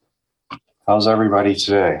How's everybody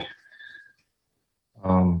today?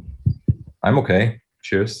 Um, I'm okay.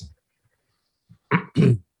 Cheers.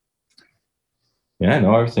 Yeah,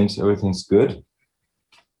 no, everything's good.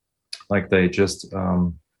 Like they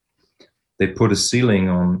put a ceiling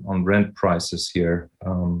on rent prices here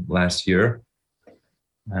last year,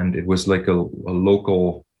 and it was like a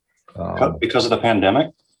local. Because of the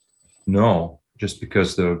pandemic? No, just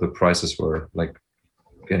because the prices were like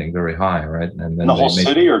getting very high, right? And In the then whole they made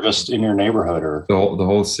city or just in your neighborhood or the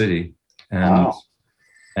whole city, and wow.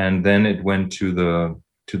 and then it went to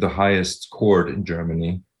the highest court in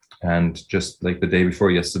Germany, and just like the day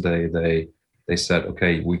before yesterday, they said,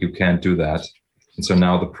 okay, you can't do that, and so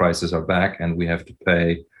now the prices are back, and we have to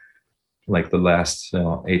pay like the last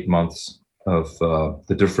 8 months of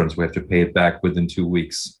the difference. We have to pay it back within 2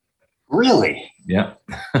 weeks. Really? Yeah.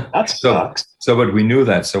 That so sucks. so but we knew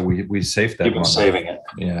that, so we saved You've that been money. saving it.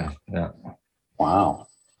 Yeah, yeah. Wow.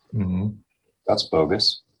 Hmm. That's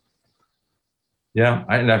bogus. Yeah,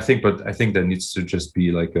 I think there needs to just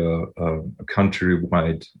be like a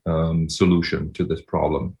countrywide solution to this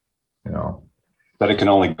problem, you know. But it can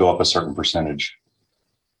only go up a certain percentage.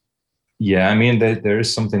 Yeah, I mean there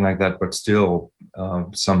is something like that, but still,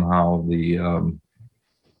 somehow the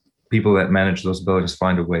people that manage those buildings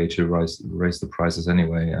find a way to raise the prices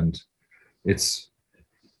anyway, and it's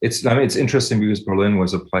I mean it's interesting because Berlin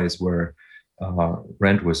was a place where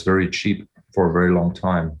rent was very cheap for a very long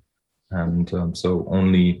time, and so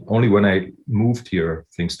only when I moved here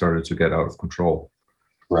things started to get out of control.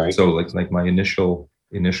 Right. So like my initial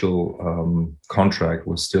contract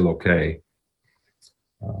was still okay,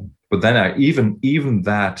 but then I even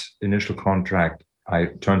that initial contract I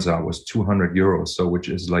turns out was 200 euros, so which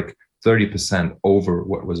is like 30% over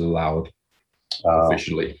what was allowed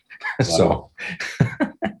officially. Wow. So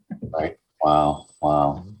Right. Wow.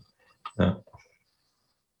 Wow. yeah,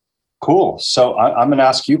 Cool. So I'm going to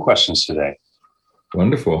ask you questions today.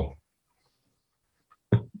 wonderful.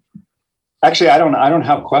 Actually, I don't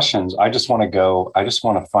have questions. I just want to go. I just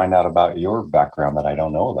want to find out about your background that I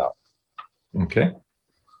don't know about. Okay.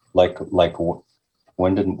 Like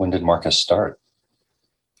when did Marcus start?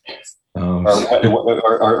 Um,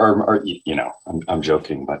 Or you know, I'm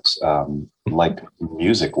joking, but like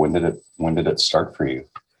music, when did it start for you?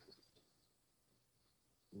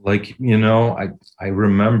 like I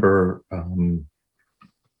remember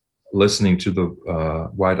listening to the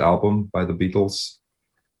White Album by the Beatles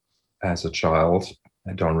as a child.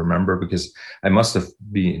 I don't remember because I must have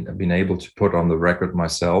been able to put on the record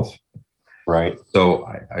myself. Right. So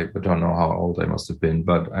I don't know how old I must have been,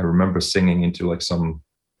 but I remember singing into like some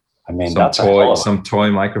I mean, some toy some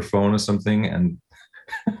toy microphone or something, and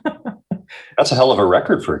that's a hell of a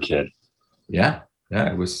record for a kid. yeah,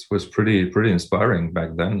 yeah, it was pretty inspiring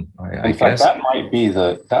back then. I In fact, guess. that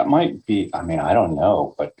might be, I mean, I don't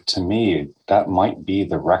know, but to me, that might be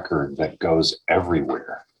the record that goes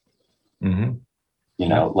everywhere. Hmm. You Yeah.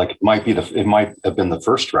 know, like it might have been the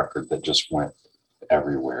first record that just went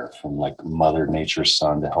everywhere, from like Mother Nature's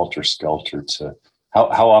Son to Helter Skelter to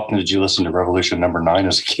how often did you listen to Revolution Number 9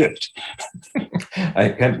 as a kid?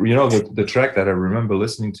 I can't, the track that I remember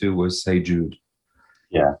listening to was Hey Jude.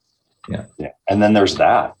 Yeah. Yeah. Yeah. And then there's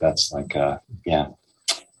that. That's like yeah.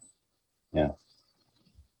 Yeah.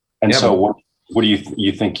 And Yeah, so but what do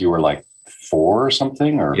you think you were like 4 or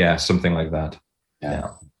something or yeah, something like that. yeah. Yeah.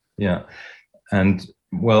 Yeah. And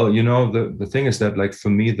well, the thing is that like for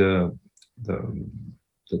me the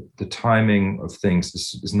the timing of things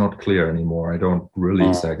is not clear anymore. I don't really Mm,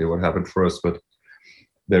 exactly what happened first, but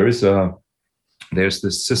there is there's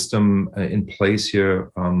this system in place here,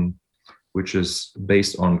 which is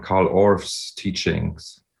based on Karl Orff's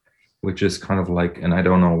teachings, which is kind of like, and I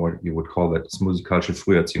don't know what you would call that, it's musikalische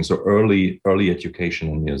Früherziehung, so early education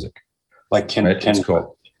in music, like right? It's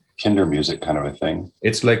called. kinder music kind of a thing.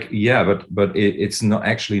 It's like, yeah, but it's not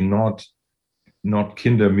actually not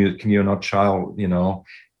kinder music, you're not child, You're not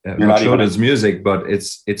not even children's music, but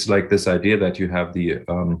it's like this idea that you have the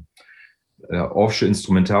Orffsche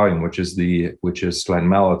Instrumentarium, which is Klein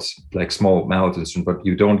mallet, like small mallet instrument, but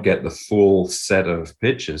you don't get the full set of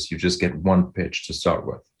pitches. You just get one pitch to start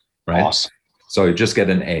with, right? awesome. So you just get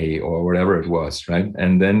an A or whatever it was, right?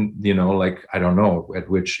 And then like I don't know at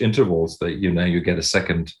which intervals that you get a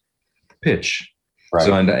second pitch.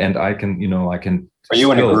 So Right. and I can. Are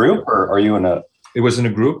you in a still, group or are you in a it was in a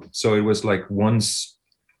group, so it was like once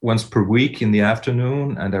per week in the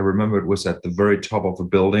afternoon, and I remember it was at the very top of a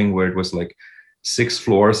building where it was like 6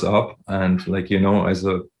 floors up, and like as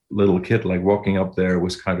a little kid, like walking up there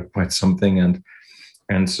was kind of quite something,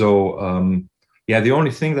 and so yeah, the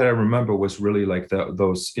only thing that I remember was really like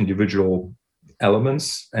those individual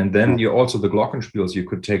elements, and then you also the glockenspiels, you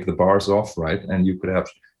could take the bars off, right, and you could have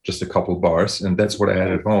just a couple bars, and that's what I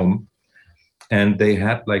had at home. And they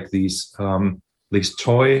had like these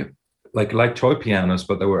toy, like toy pianos,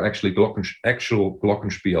 but they were actually actual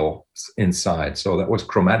glockenspiel inside, so that was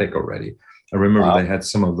chromatic already. I remember they had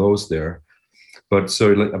some of those there. But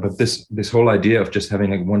but this whole idea of just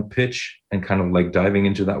having like one pitch and kind of like diving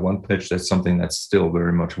into that one pitch, that's something that's still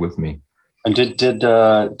very much with me. And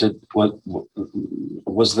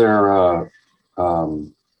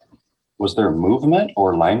was there movement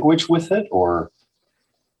or language with it, or?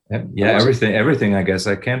 Yeah, everything. I guess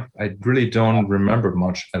I really don't remember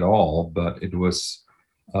much at all, but it was,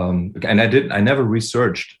 and I never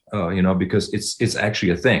researched, because it's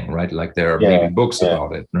actually a thing, right? Like there are maybe books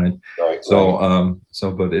about it, right? Right. So,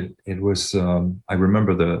 but it was. I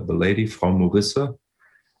remember the lady, Frau Morisse,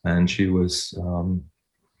 and she was.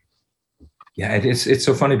 It's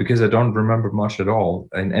so funny because I don't remember much at all,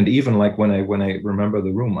 and even like when I remember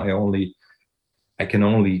the room, I can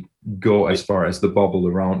only go as far as the bubble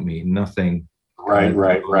around me. Nothing. Right.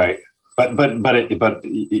 But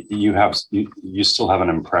you still have an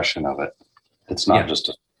impression of it. It's not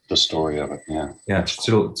just the story of it. Yeah. Yeah.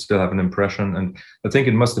 Still have an impression, and I think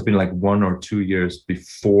it must have been like 1 or 2 years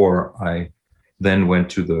before I then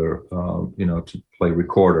went to the to play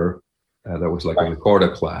recorder. That was like a recorder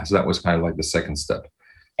class. That was kind of like the second step.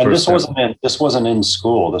 And this wasn't in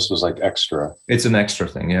school. This was like extra. It's an extra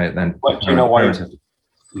thing, yeah. And do you know why?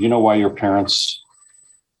 You know why your parents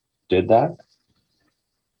did that?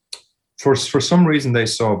 For some reason, they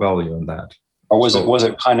saw value in that. Or was it?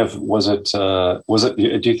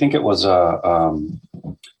 Do you think it was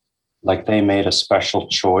like they made a special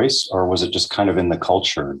choice, or was it just kind of in the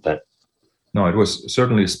culture that? No, it was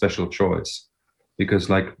certainly a special choice. Because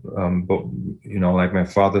like my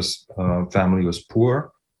father's family was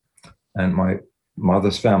poor, and my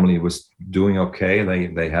mother's family was doing okay.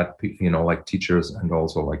 They had like teachers and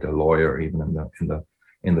also like a lawyer even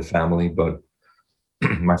in the family. But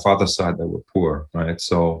my father's side, they were poor, right?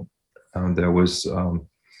 So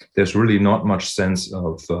there's really not much sense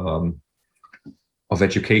of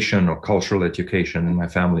education or cultural education in my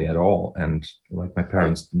family at all. And like my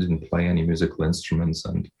parents didn't play any musical instruments,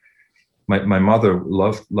 and my mother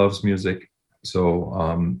loves music, so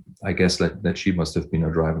I guess that she must have been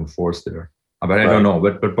a driving force there. But I don't know.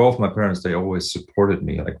 But both my parents, they always supported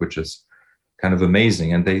me, like, which is kind of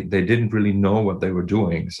amazing. And they didn't really know what they were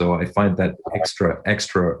doing, so I find that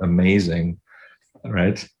extra amazing,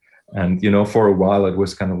 right? And for a while it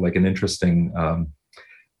was kind of like an interesting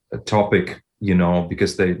topic,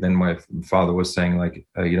 because then my father was saying like,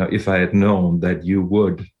 if I had known that you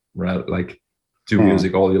would, right, like, do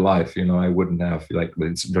music all your life, I wouldn't have, like,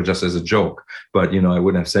 it's just as a joke, but I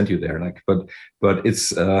wouldn't have sent you there, like, but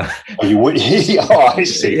it's you would. Oh, I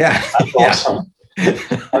see. Yeah. That's awesome.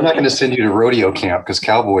 I'm not going to send you to rodeo camp because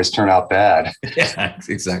cowboys turn out bad. Yeah,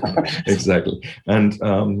 exactly. And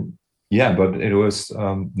but it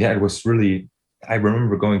was really, I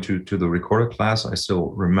remember going to the recorder class. I still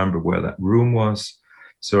remember where that room was,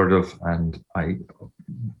 sort of, and I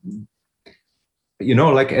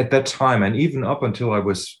like at that time, and even up until I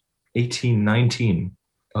was 18, 19,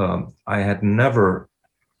 I had never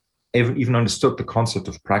even understood the concept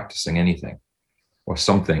of practicing anything or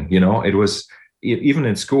something. It was even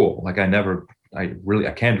in school. Like I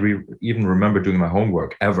can't even remember doing my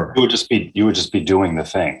homework ever. You would just be doing the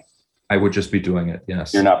thing. I would just be doing it.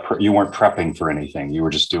 Yes. You weren't prepping for anything. You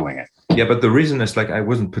were just doing it. Yeah, but the reason is like I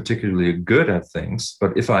wasn't particularly good at things.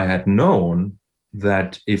 But if I had known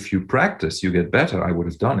that if you practice, you get better, I would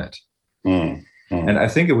have done it. And I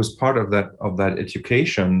think it was part of that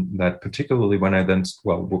education that, particularly when I then,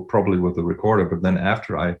 probably with the recorder, but then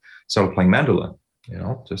after I started playing mandolin,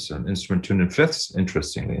 just an instrument tuned in fifths,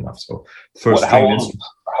 interestingly enough. So how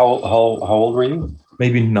old were you?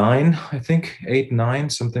 Maybe 9, I think, 8, 9,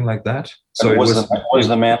 something like that. So was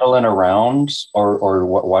the mandolin around, or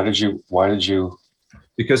why did you?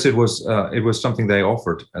 Because it was something they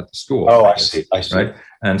offered at the school. Oh, I see. Right,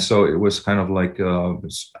 and so it was kind of like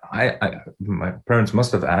my parents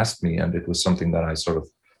must have asked me, and it was something that I sort of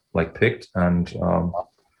like picked, and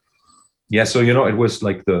so it was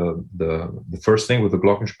like the first thing with the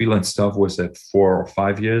glockenspiel and stuff was at 4 or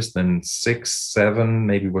 5 years, then 6, 7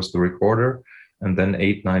 maybe was the recorder, and then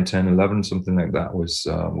 8, 9, 10, 11, something like that was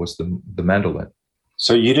the mandolin.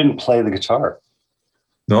 So you didn't play the guitar?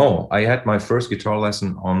 No, I had my first guitar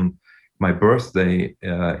lesson on my birthday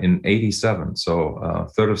in 87. So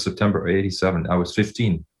 3rd of September, 87. I was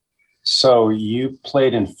 15. So you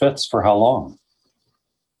played in fifths for how long?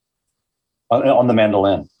 On the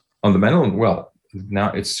mandolin? On the mandolin? Well,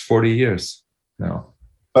 now it's 40 years. No.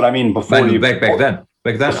 But I mean, Back then,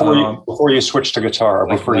 before you switched to guitar, or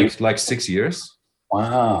before you, like 6 years.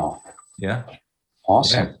 wow, Yeah.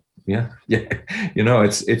 awesome. Yeah.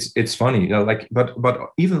 It's funny, but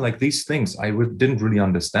even like these things didn't really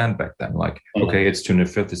understand back then. Like, okay, it's tuned in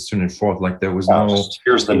fifth, it's tuned in fourth. Like there was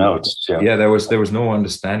here's the notes. Yeah, there was no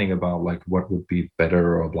understanding about like what would be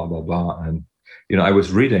better or blah blah blah. And I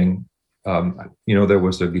was reading, there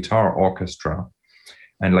was a guitar orchestra,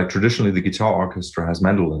 and like traditionally the guitar orchestra has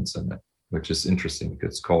mandolins in it, which is interesting.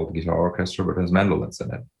 It's called guitar orchestra, but it has mandolins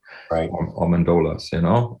in it, right? Or mandolas,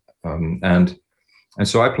 and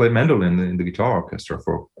so I played mandolin in the guitar orchestra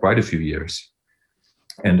for quite a few years.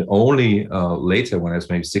 And only later, when I was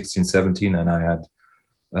maybe 16, 17, and I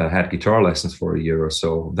had guitar lessons for a year or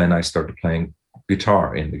so, then I started playing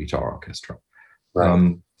guitar in the guitar orchestra.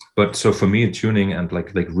 Right. But so for me, tuning and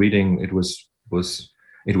like reading, it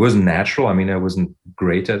wasn't natural. I mean, I wasn't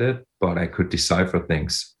great at it, but I could decipher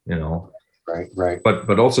things, Right.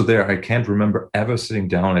 But also there, I can't remember ever sitting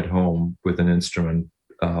down at home with an instrument,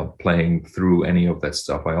 playing through any of that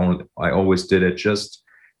stuff. I always did it just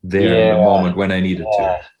there in the moment when I needed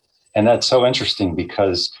to. And that's so interesting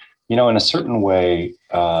because, in a certain way,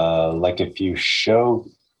 like if you show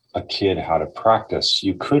a kid how to practice,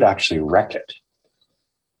 you could actually wreck it.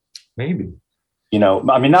 Maybe.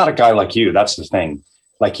 I mean, not a guy like you. That's the thing.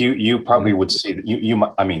 Like you probably would see that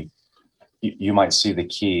you might see the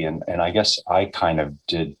key, and I guess I kind of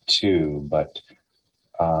did too. But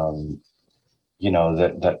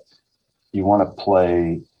that you want to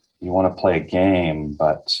play a game,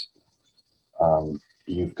 but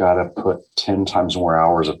you've got to put 10 times more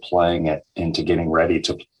hours of playing it into getting ready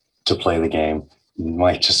to play the game. You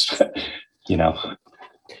might just, Yeah,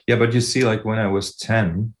 but you see, like when I was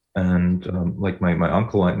 10, and like my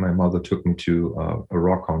uncle and my mother took me to a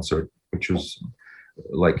rock concert, which was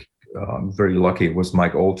like very lucky. It was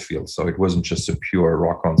Mike Oldfield, so it wasn't just a pure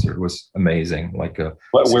rock concert. It was amazing. Like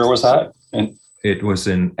where was that? It was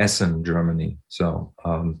in Essen, Germany. So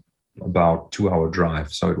about 2-hour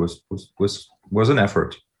drive. So it was an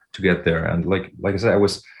effort to get there. And like I said, I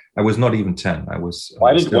was not even 10. I was.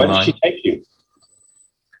 Why did she take you?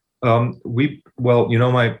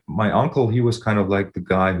 My uncle, he was kind of like the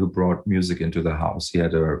guy who brought music into the house. He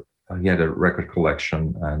had a record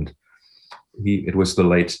collection, and it was the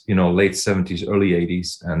late 70s, early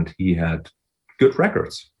 80s, and he had good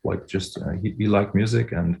records. Like just he liked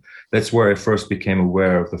music, and that's where I first became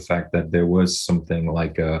aware of the fact that there was something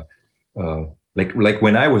like like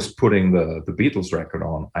when I was putting the Beatles record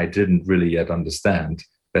on, I didn't really yet understand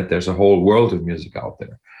that there's a whole world of music out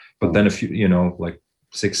there. But then a few, like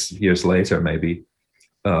 6 years later, maybe,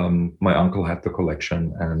 my uncle had the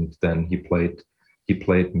collection, and then he played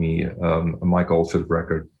me a Mike Oldfield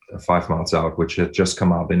record, 5 Miles Out, which had just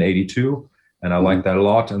come out in '82, and I liked that a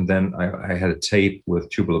lot. And then I had a tape with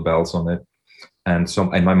Tubular Bells on it, and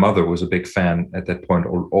my mother was a big fan at that point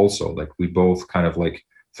also. Like we both kind of like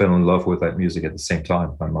fell in love with that music at the same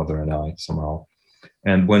time, my mother and I somehow.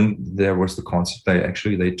 And when there was the concert,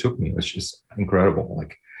 they took me, which is incredible.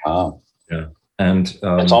 Like, wow. Yeah. And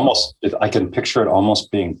it's almost, I can picture it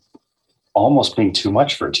almost being too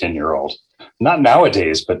much for a 10-year-old. Not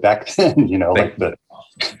nowadays, but back then,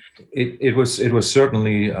 it was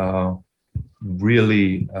certainly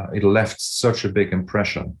really, it left such a big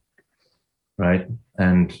impression, right?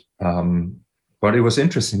 And but it was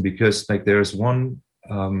interesting because like there's one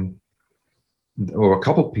or a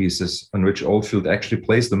couple pieces on which Oldfield actually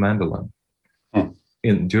plays the mandolin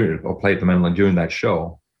played the mandolin during that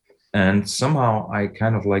show. And somehow I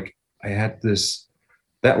kind of like, I had this,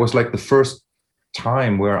 that was like the first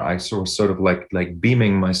time where I sort of like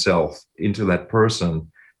beaming myself into that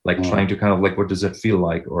person, like trying to kind of like, what does it feel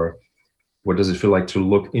like? Or what does it feel like to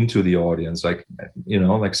look into the audience? Like,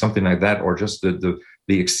 like something like that, or just the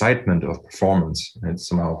excitement of performance. And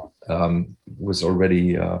somehow was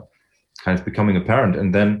already kind of becoming apparent.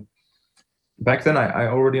 And then back then I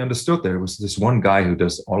already understood there was this one guy who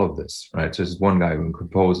does all of this, right? So there's one guy who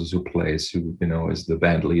composes, who plays, who, is the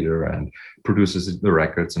band leader and produces the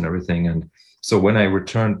records and everything. And so when we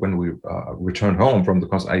returned home from the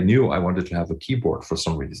concert, I knew I wanted to have a keyboard for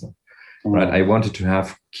some reason, right? I wanted to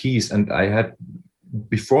have keys, and I had,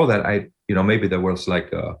 before that, maybe there was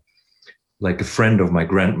like a friend of my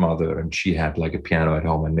grandmother, and she had like a piano at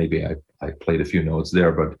home, and maybe I played a few notes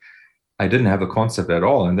there, but I didn't have a concept at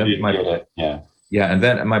all. And then and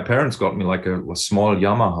then my parents got me like a small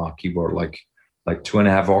Yamaha keyboard, like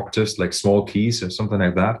 2.5 octaves, like small keys or something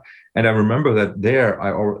like that. And I remember that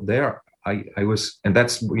I was, and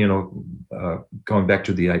that's going back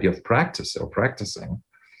to the idea of practice or practicing.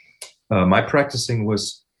 My practicing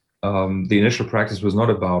was the initial practice was not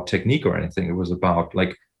about technique or anything. It was about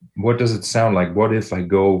like, what does it sound like? What if I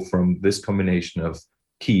go from this combination of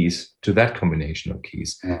keys to that combination of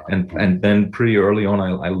keys? And then pretty early on,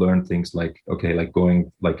 I learned things like, okay, like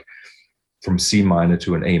going like from C minor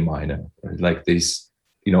to an A minor, like these,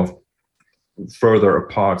 you know, further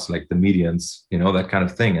apart, like the medians, you know, that kind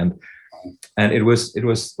of thing. And it was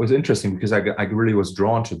interesting because I really was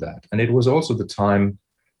drawn to that. And it was also the time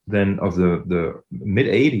then of the mid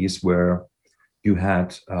 80s where you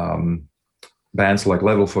had bands like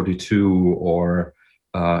Level 42 or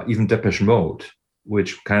even Depeche Mode,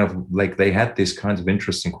 which kind of like they had these kinds of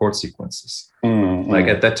interesting chord sequences. Like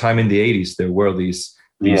at that time in the 80s, there were these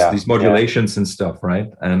modulations and stuff,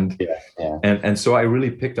 right? And so I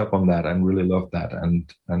really picked up on that and really loved that.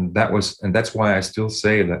 And that's why I still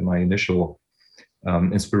say that my initial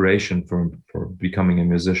inspiration for becoming a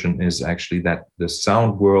musician is actually that the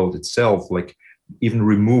sound world itself, like even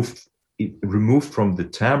removed from the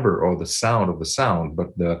timbre or the sound of the sound,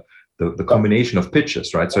 but the combination of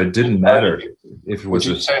pitches, right? So it didn't matter if it was.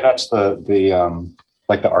 Would you say that's the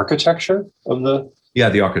like the architecture of the? Yeah,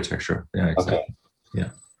 the architecture. Yeah, exactly. Okay.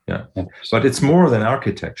 Yeah. But it's more than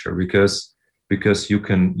architecture because you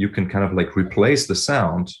can kind of like replace the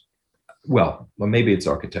sound. Well, maybe it's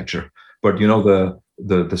architecture, but you know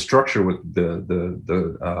the structure with the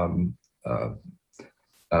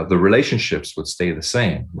relationships would stay the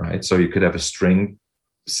same, right? So you could have a string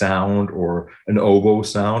sound or an oboe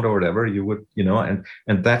sound or whatever you would, you know,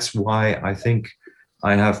 and that's why I think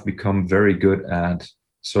I have become very good at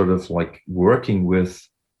sort of like working with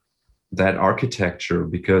that architecture,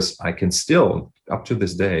 because I can still, up to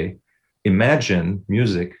this day, imagine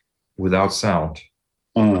music without sound.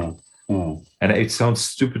 And it sounds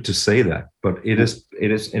stupid to say that, but it is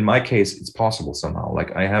in my case, it's possible somehow.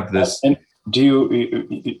 Like I have this. And do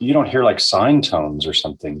you don't hear like sine tones or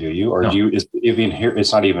something, do you? Or no. Do you, is even hear,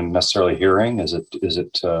 it's not even necessarily hearing. Is it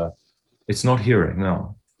it's not hearing.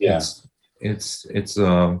 No. Yeah. It's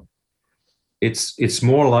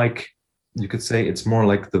more like, you could say it's more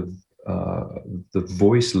like the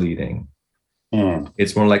voice leading.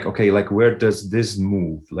 It's more like, okay, like where does this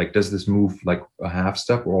move? Like, does this move like a half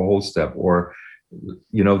step or a whole step? Or,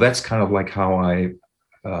 you know, that's kind of like how I,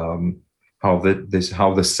 how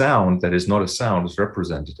the sound that is not a sound is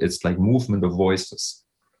represented. It's like movement of voices,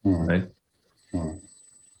 right?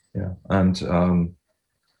 Yeah. And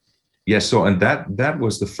yeah, so, and that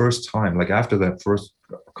was the first time, like after that first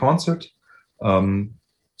concert.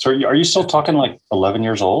 So are you still talking like 11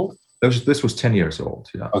 years old? This was 10 years old.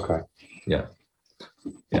 Yeah. Okay. Yeah.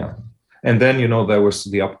 And then, you know, there was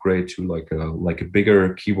the upgrade to like a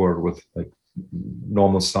bigger keyboard with like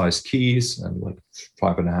normal size keys and like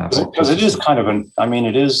 5.5. Because it is kind of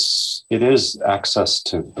it is access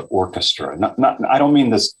to the orchestra. Not I don't mean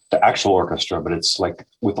the actual orchestra, but it's like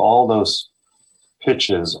with all those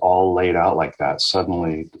pitches all laid out like that,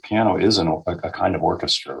 suddenly the piano is a kind of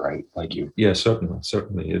orchestra, right? Like you. Yeah,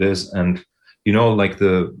 certainly it is. And you know, like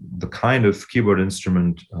the kind of keyboard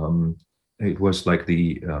instrument, it was like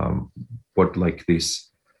the what like this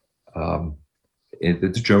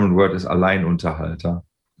the German word is Alleinunterhalter,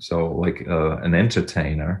 so like an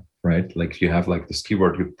entertainer, right? Like you have like this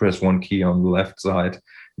keyboard, you press one key on the left side,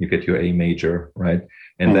 you get your A major, right?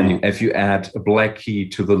 And then if you add a black key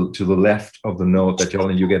to the left of the note that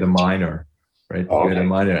you get a minor, right? You get a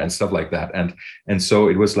minor and stuff like that. And so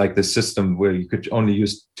it was like the system where you could only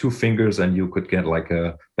use 2 fingers and you could get like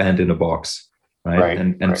a band in a box, right?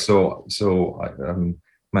 And so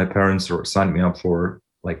my parents signed me up for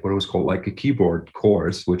like what it was called like a keyboard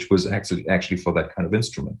course, which was actually for that kind of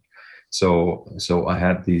instrument. So I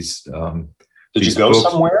had these. Did you go books.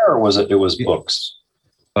 Somewhere, or was it books?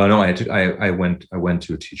 No, I went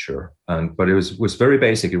to a teacher, but it was very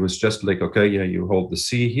basic. It was just like, okay, yeah, you hold the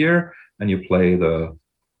C here and you play the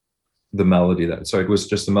melody so it was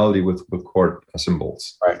just a melody with chord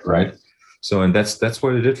symbols. Right. So, and that's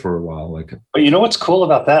what I did for a while. Like, but you know what's cool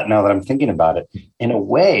about that? Now that I'm thinking about it, in a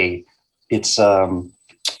way, it's a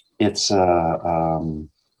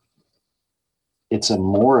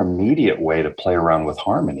more immediate way to play around with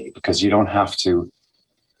harmony, because you don't have to.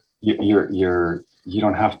 You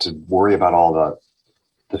don't have to worry about all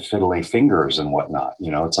the fiddly fingers and whatnot.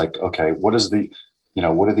 You know, it's like, okay, what do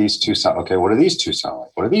these two sound? Okay, what do these two sound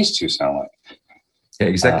like? What do these two sound like? Yeah,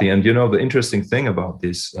 exactly. And you know, the interesting thing about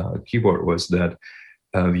this keyboard was that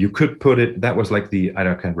you could put it. That was like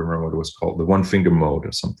I can't remember what it was called, the 1-finger mode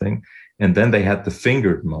or something. And then they had the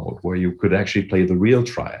fingered mode where you could actually play the real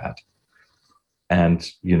triad. And,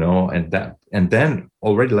 you know, and then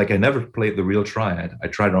already, like I never played the real triad. I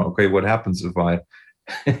tried on, okay, what happens if I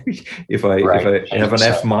if I have an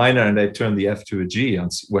F So, minor and I turn the F to a G,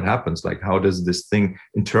 and what happens? Like, how does this thing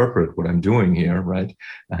interpret what I'm doing here, right?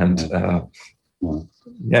 And mm.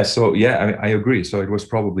 yeah, so yeah, I agree. So it was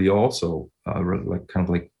probably also like kind of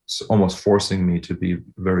like almost forcing me to be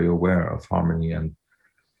very aware of harmony, and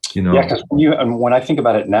Yeah, because when I think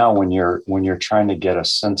about it now, when you're trying to get a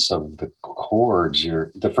sense of the chords,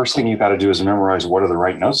 the first thing you got to do is memorize what are the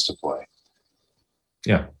right notes to play.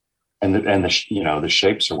 Yeah. The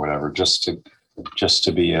shapes or whatever, just to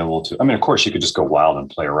be able to. I mean, of course, you could just go wild and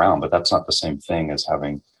play around, but that's not the same thing as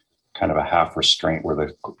having kind of a half restraint where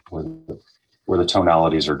the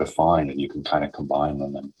tonalities are defined and you can kind of combine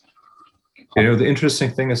them. And the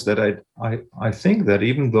interesting thing is that I think that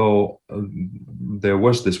even though there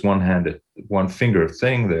was this one finger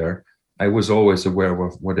thing there, I was always aware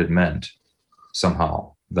of what it meant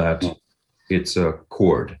somehow, that it's a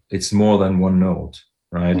chord, it's more than one note,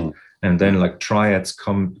 right? And then like triads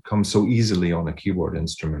come so easily on a keyboard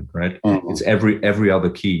instrument, right? It's every other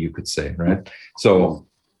key, you could say, right? So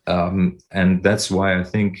and that's why I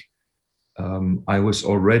think I was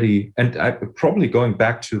already, and I probably going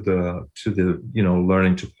back to the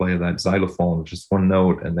learning to play that xylophone, just one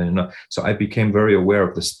note, and then so I became very aware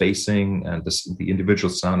of the spacing and the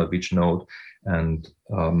individual sound of each note, and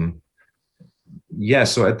yeah.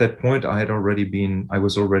 So at that point, I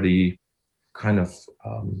was already kind of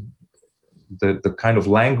the kind of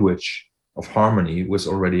language of harmony was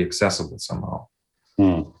already accessible somehow.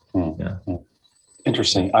 Yeah.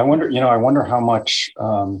 Interesting. I wonder how much.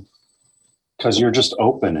 Because you're just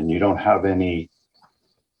open and you don't have any,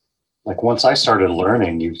 like once I started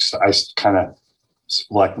learning, I kind of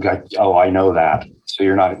like, oh, I know that. So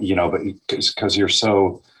you're not, but because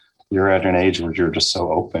you're at an age where you're just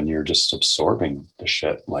so open, you're just absorbing the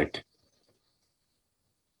shit. Like,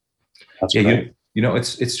 that's great.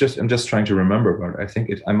 It's just, I'm just trying to remember, but I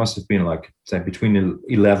think I must have been like, say, between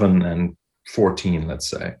 11 and 14, let's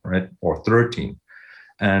say, right? Or 13.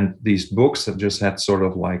 And these books have just had sort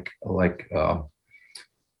of like the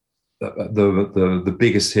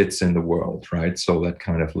biggest hits in the world, right? So that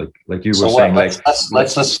kind of like you were saying,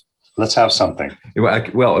 let's have something. It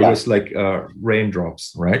was like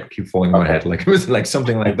raindrops, right? Keep falling on my head, like it was like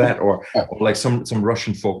something like that, or like some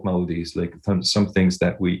Russian folk melodies, like some things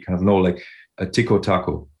that we kind of know, like a Tico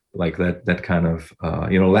Taco, like that kind of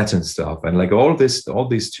Latin stuff, and like all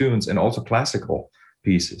these tunes, and also classical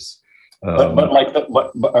pieces. But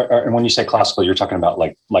when you say classical, you're talking about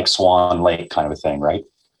like Swan Lake kind of a thing, right?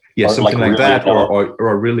 Yeah, something like that,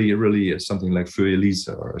 or really something like Für Elise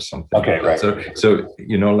or something. Okay, like right. So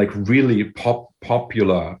like really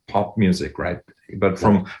popular pop music, right? But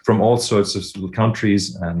from all sorts of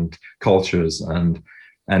countries and cultures, and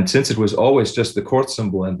since it was always just the chord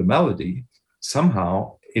symbol and the melody,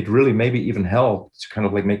 somehow it really maybe even helped to kind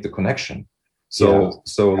of like make the connection. So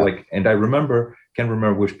like, and I can't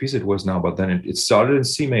remember which piece it was now, but then it started in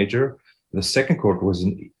C major. The second chord was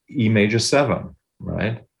in E major 7,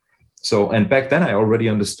 right? So, and back then I already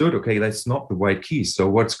understood, okay, that's not the right key. So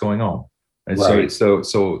what's going on? And right. So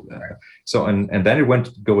and then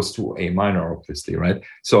it goes to A minor, obviously, right?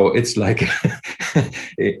 So it's like,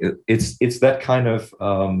 it's that kind of,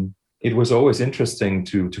 it was always interesting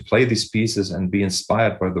to play these pieces and be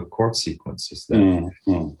inspired by the chord sequences that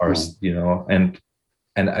are, and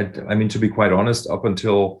I mean, to be quite honest, up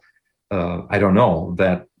until I don't know,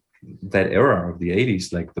 that era of the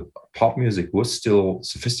 80s, like the pop music was still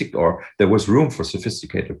sophisticated, or there was room for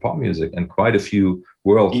sophisticated pop music, and quite a few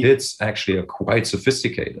world hits actually are quite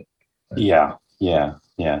sophisticated. Yeah.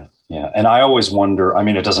 And I always wonder, I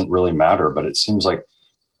mean, it doesn't really matter, but it seems like,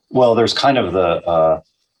 well, there's kind of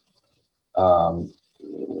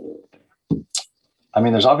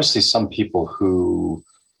there's obviously some people who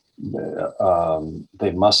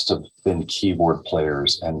they must have been keyboard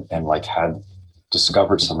players and like had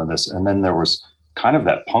discovered some of this, and then there was kind of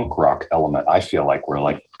that punk rock element. I feel like we're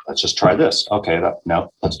like, let's just try this. Okay,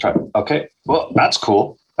 let's try. Okay, well, that's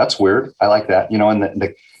cool. That's weird. I like that.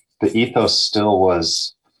 And the ethos still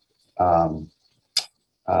was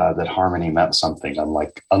that harmony meant something,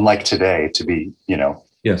 unlike today. To be,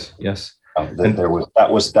 Yes. That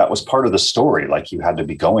was part of the story. Like you had to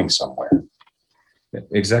be going somewhere.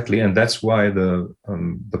 Exactly, and that's why the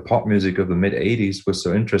pop music of the mid 80s was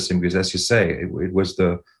so interesting, because, as you say, it was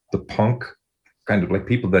the punk kind of like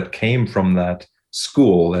people that came from that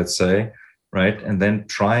school, let's say, right, and then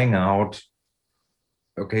trying out,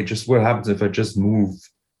 okay, just what happens if I just move,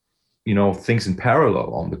 things in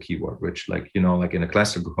parallel on the keyboard, which, like, like in a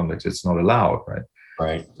classical context, it's not allowed, right?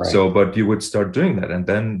 Right. So, but you would start doing that, and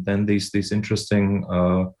then these interesting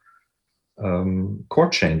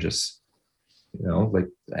chord changes. You know, like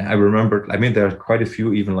I remember, I mean, there are quite a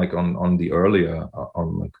few, even like on the earlier,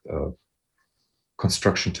 on like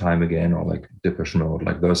Construction Time Again, or like Depeche Mode,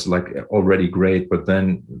 like those like already great, but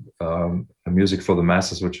then Music for the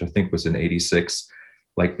Masses, which I think was in '86,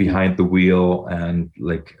 like Behind the Wheel, and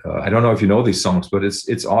like I don't know if you know these songs, but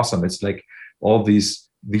it's awesome. It's like all these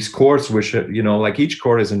chords, which you know, like each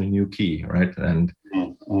chord is in a new key, right?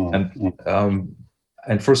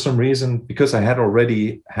 And for some reason, because I had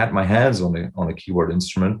already had my hands on a keyboard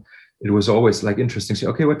instrument, it was always like interesting. So,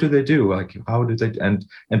 okay, what do they do? Like, how do they? And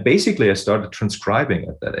basically, I started transcribing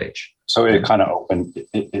at that age. So it kind of opened.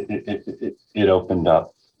 It opened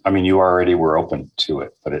up. I mean, you already were open to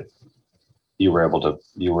it, but you were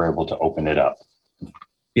able to open it up.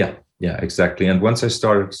 Yeah, exactly. And once I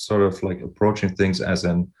started sort of like approaching things as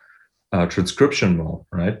an transcription mode,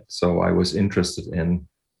 right? So I was interested in,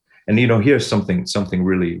 and you know, here's something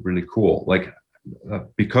really, really cool. Like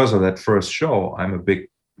because of that first show, I'm a big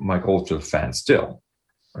Mike Oldfield fan still,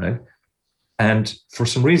 right? And for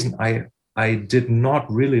some reason, I did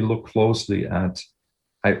not really look closely at.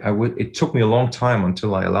 It took me a long time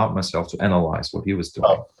until I allowed myself to analyze what he was doing.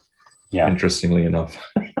 Oh, yeah. Interestingly enough.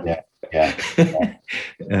 Yeah.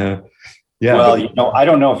 Yeah. Well, you know, I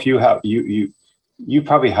don't know if you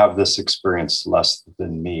probably have this experience less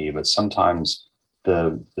than me, but sometimes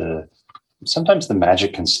sometimes the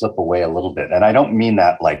magic can slip away a little bit. And I don't mean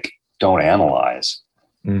that like don't analyze.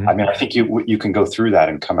 Mm-hmm. I mean, I think you can go through that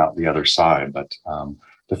and come out the other side. But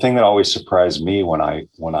the thing that always surprised me when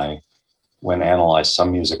analyzed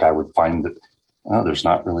some music, I would find that there's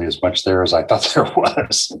not really as much there as I thought there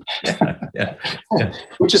was. Yeah.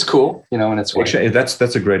 Which is cool, you know, and it's actually that's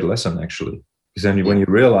a great lesson, actually, because then when you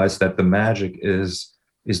realize that the magic is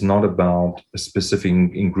not about a specific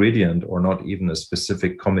ingredient or not even a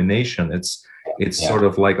specific combination. It's sort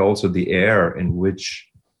of like also the air in which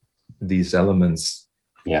these elements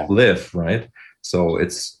live, right? So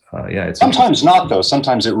it's sometimes not though.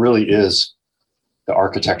 Sometimes it really is the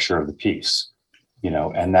architecture of the piece. You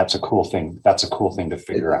know, and that's a cool thing. That's a cool thing to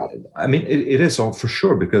figure out. I mean, it is all for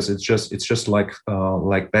sure, because it's just like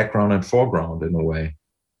background and foreground in a way,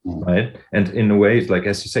 right? And in a way, like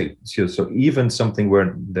as you say, so even something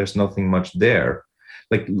where there's nothing much there,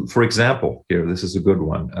 like for example, here this is a good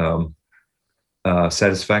one,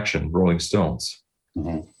 Satisfaction, Rolling Stones.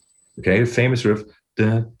 Mm-hmm. Okay, famous riff.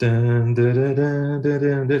 Dun, dun, dun, dun, dun,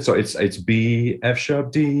 dun, dun. So it's B, F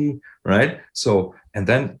sharp, D, right? So and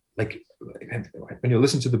then like. When you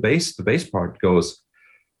listen to the bass part goes,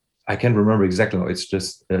 I can't remember exactly. No, it's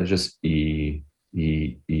just E,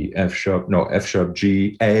 F sharp, no, F sharp,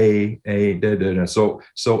 G, A, da, da, da. So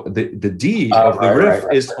the D of the riff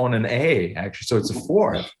is on an A, actually. So it's a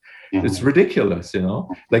fourth. Mm-hmm. It's ridiculous, you know.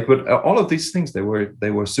 Like, but all of these things, they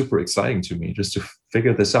were super exciting to me, just to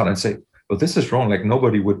figure this out and say, well, this is wrong. Like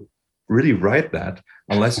nobody would really write that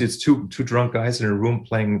unless it's two drunk guys in a room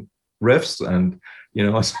playing riffs, and you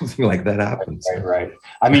know, something like that happens. Right.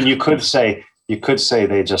 I mean, you could say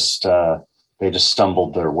they just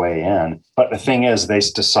stumbled their way in, but the thing is, they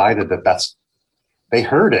decided they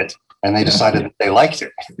heard it and they decided that they liked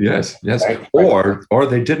it. Yes, right? Or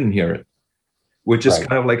they didn't hear it, which is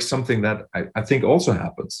kind of like something that I think also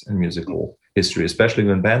happens in musical history, especially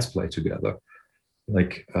when bands play together.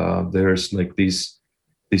 Like there's like these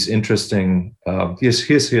interesting.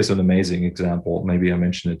 Here's an amazing example. Maybe I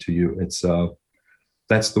mentioned it to you. It's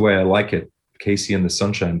That's the Way I Like It, Casey and the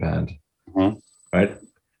Sunshine Band, right?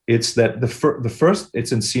 It's that the first,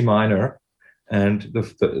 it's in C minor, and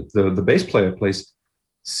the bass player plays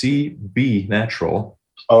C, B natural.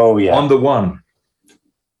 Oh yeah. On the one.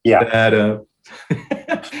 Yeah.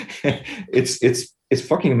 It's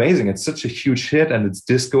fucking amazing. It's such a huge hit, and it's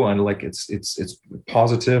disco, and like it's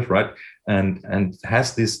positive, right? And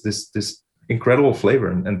has this incredible flavor,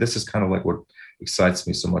 and this is kind of like what excites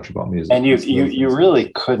me so much about music. And you really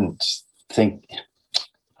couldn't think.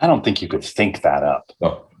 I don't think you could think that up.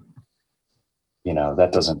 No. You know,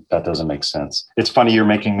 that doesn't make sense. It's funny, you're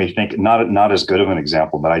making me think. Not as good of an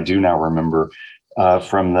example, but I do now remember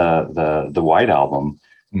from the White Album,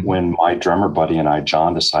 when my drummer buddy and I,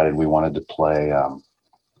 John, decided we wanted to play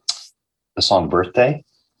the song "Birthday."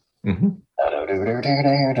 Mm-hmm.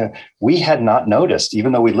 We had not noticed,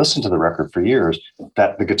 even though we listened to the record for years,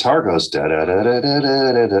 that the guitar goes da da da da da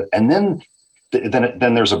da da, and then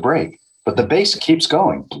there's a break, but the bass keeps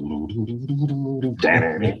going.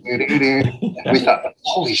 We thought,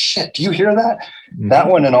 holy shit, do you hear that? Mm-hmm. That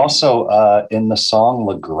one, and also in the song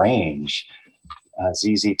 "Lagrange,"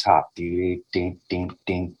 ZZ Top.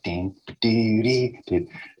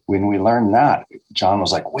 When we learned that, John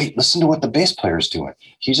was like, wait, listen to what the bass player's doing.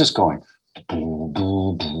 He's just going boo,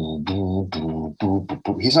 boo, boo, boo, boo, boo, boo,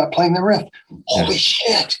 boo. He's not playing the riff. Holy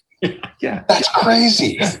shit. Yeah. That's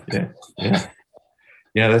crazy. Yeah. Yeah.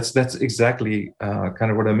 Yeah. That's exactly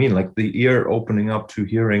kind of what I mean. Like the ear opening up to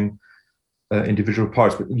hearing individual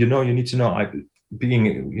parts. But you need to know,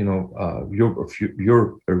 being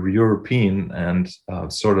you're a European, and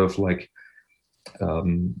sort of like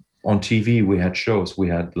on TV we had shows. We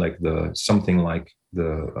had like the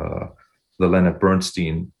Leonard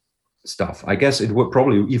Bernstein stuff. I guess it would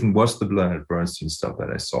probably even was the Leonard Bernstein stuff that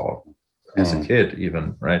I saw as a kid,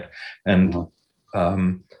 even, right? And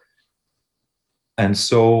and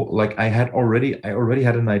so like I already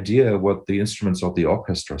had an idea what the instruments of the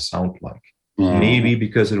orchestra sound like. Maybe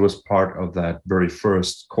because it was part of that very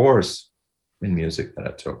first course in music that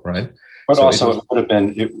I took, right? But so also it would have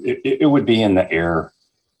been it would be in the air.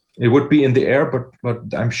 It would be in the air, but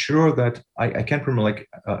I'm sure that I can't remember, like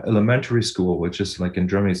elementary school, which is like in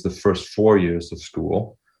Germany, it's the first 4 years of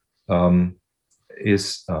school. I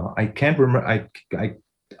can't remember.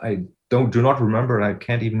 I do not remember. I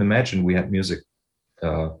can't even imagine we had music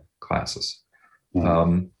classes.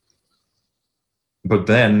 But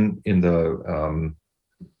then in the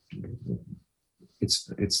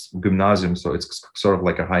it's gymnasium, so it's sort of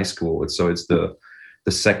like a high school. It's the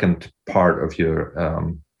second part of your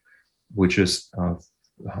which is how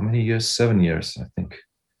many years? 7 years, I think.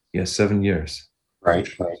 Yeah, 7 years. Right.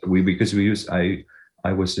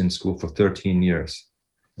 I was in school for 13 years.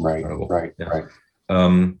 Right. Right. Yeah. Right.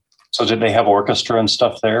 So did they have orchestra and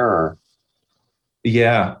stuff there, or?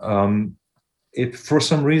 Yeah. It, for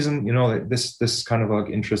some reason, this is kind of like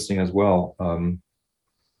interesting as well.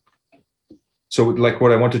 So like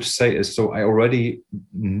what I wanted to say is, so I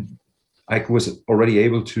was already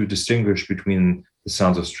able to distinguish between the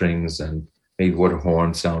sounds of strings and maybe what a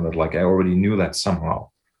horn sounded like. I already knew that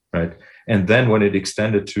somehow, right? And then when it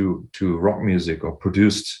extended to rock music or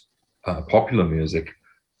produced popular music,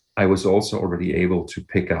 I was also already able to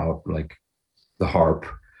pick out like the harp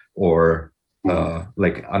or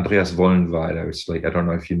like Andreas Wollenweider. It's like, I don't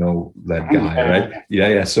know if you know that guy, right?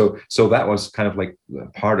 Yeah. So that was kind of like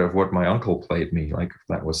part of what my uncle played me. Like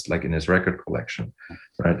that was like in his record collection,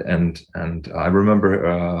 right? And I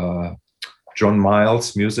remember John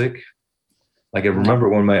Miles music. Like I remember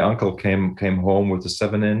when my uncle came home with a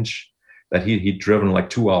 7-inch that he'd driven like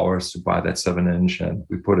 2 hours to buy that 7-inch, and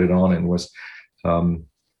we put it on, and was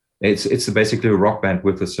it's basically a rock band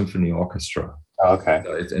with a symphony orchestra. Okay.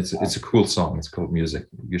 It's a cool song. It's called Music.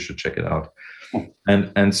 You should check it out.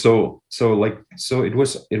 And so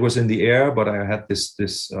it was in the air, but I had this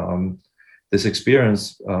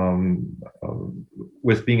experience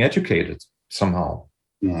with being educated somehow.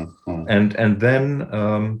 And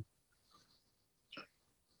then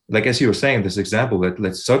like as you were saying, this example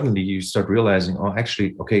that suddenly you start realizing, oh,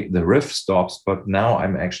 actually, okay, the riff stops, but now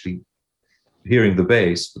I'm actually hearing the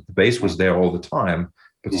bass. But the bass was there all the time,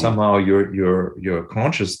 but somehow your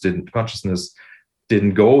consciousness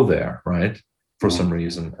didn't go there, right? For some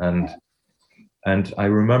reason. And I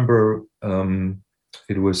remember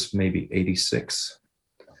it was maybe 86.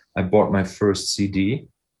 I bought my first CD,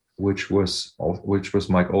 which was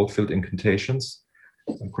Mike Oldfield, Incantations.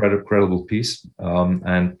 Incredible piece.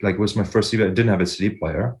 And like it was my first CD. I didn't have a CD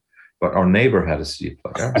player, but our neighbor had a CD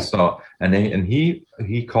player. So and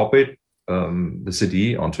he copied the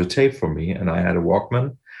CD onto a tape for me, and I had a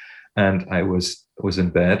Walkman, and I was in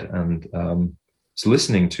bed and was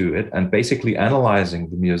listening to it and basically analyzing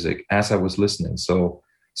the music as I was listening. So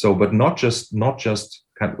but not just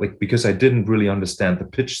kind of like, because I didn't really understand the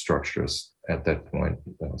pitch structures at that point.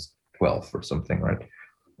 I was 12 or something, right?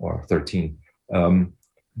 Or 13.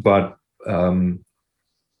 But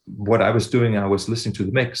what I was doing, I was listening to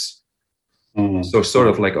the mix. So sort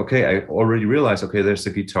of like, okay, I already realized, okay, there's a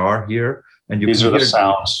guitar here, and these are the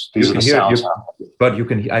sounds. These are the sounds. But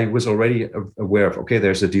I was already aware of, okay,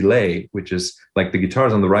 there's a delay, which is like the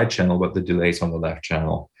guitar's on the right channel, but the delay's on the left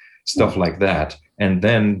channel, stuff like that. And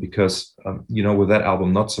then because with that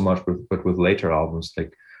album, not so much, but with later albums,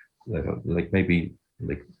 like maybe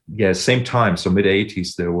like same time, so mid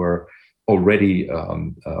 80s, there were already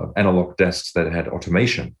analog desks that had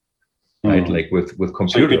automation, right? Like with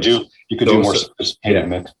computers. So you could do more sophisticated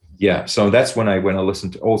mix. Yeah, so that's when I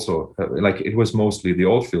listened to also like it was mostly the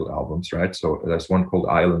Oldfield albums, right? So there's one called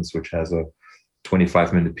Islands, which has a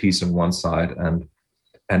 25-minute piece on one side, and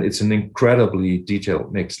it's an incredibly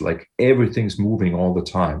detailed mix. Like everything's moving all the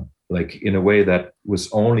time, like in a way that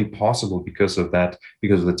was only possible because of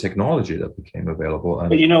the technology that became available. And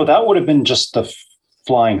but that would have been just the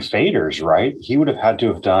flying faders, right? He would have had to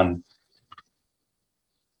have done.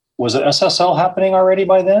 Was it SSL happening already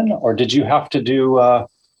by then, or did you have to do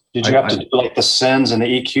Did you have to do like the sends and the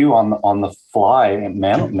EQ on the fly and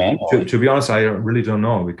manually? To be honest, I really don't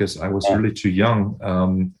know because I was really too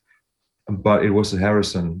young. But it was a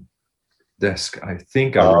Harrison desk, I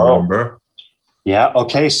think I remember. Yeah.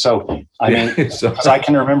 Okay. So I mean, because I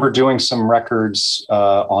can remember doing some records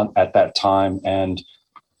on at that time, and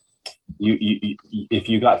you if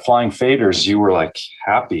you got flying faders, you were like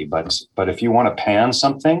happy. But if you want to pan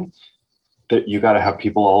something, that you got to have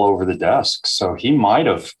people all over the desk. So he might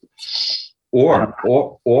have, or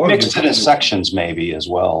mixed it in sections maybe as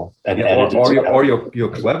well. And you're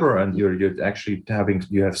clever and you're actually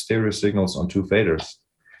you have stereo signals on two faders.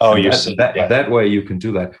 Oh, that way you can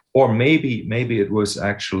do that. Or maybe it was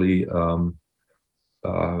actually the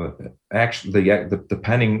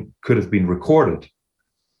panning could have been recorded.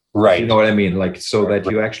 Right. You know what I mean? Like so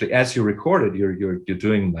that you actually, as you record it, you're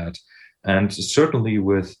doing that. And certainly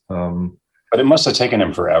with but it must have taken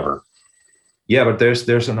him forever. Yeah, but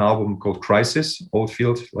there's an album called Crisis,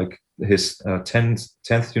 Oldfield, like his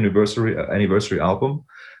 10th anniversary album,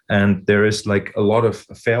 and there is like a lot of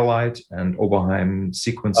Fairlight and Oberheim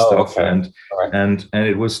sequence stuff, okay. and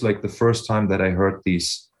it was like the first time that I heard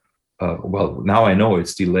these. Well, now I know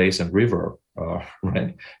it's delays and reverb,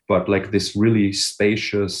 right? But like this really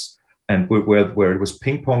spacious and where it was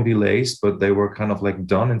ping pong delays, but they were kind of like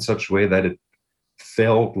done in such a way that it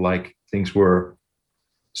felt like things were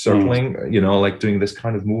circling, you know, like doing this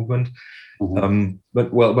kind of movement.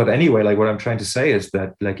 But anyway, like what I'm trying to say is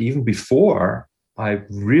that like even before I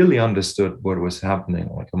really understood what was happening,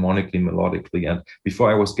 like harmonically, melodically, and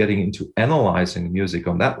before I was getting into analyzing music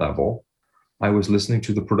on that level, I was listening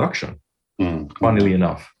to the production. Funnily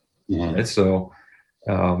enough, right? So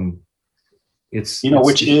it's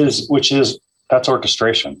which is that's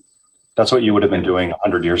orchestration. That's what you would have been doing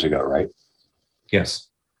 100 years ago, right? Yes.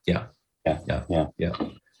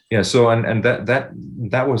 Yeah. So and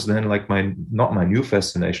that was then like not my new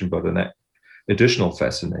fascination, but an additional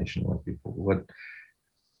fascination. Like what,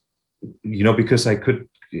 you know, because I could,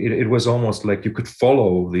 it was almost like you could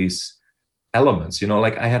follow these elements, you know,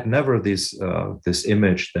 like I had never this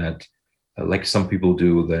image that like some people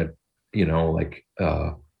do, that, you know, like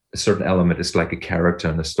a certain element is like a character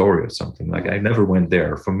in a story or something. Like I never went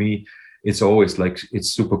there. For me, it's always like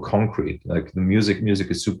it's super concrete. Like the music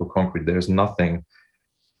is super concrete. There's nothing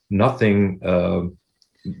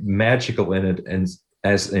magical in it, and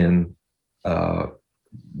as in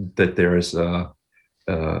that there is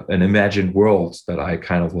an imagined world that I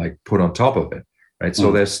kind of like put on top of it, right?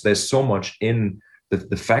 So there's so much in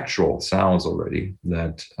the factual sounds already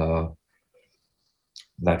that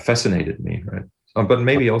that fascinated me, right? But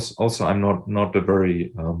maybe also I'm not a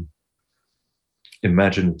very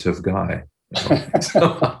imaginative guy.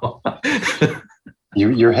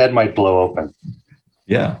 Your head might blow open.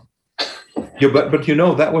 Yeah, but you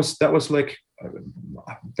know, that was like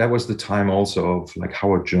that was the time also of like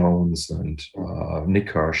Howard Jones and Nick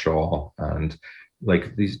Kershaw and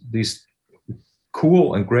like these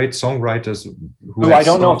cool and great songwriters. Who I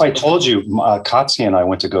don't know if I told you, Kotze and I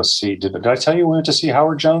went to go see. Did I tell you we went to see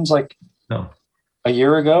Howard Jones like a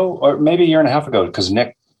year ago, or maybe a year and a half ago? Because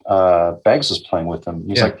Nick Beggs was playing with them.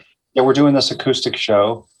 He's like, "Yeah, we're doing this acoustic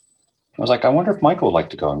show." I was like, "I wonder if Michael would like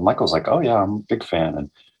to go." And Michael's like, "Oh yeah, I'm a big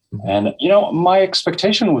fan." And you know, my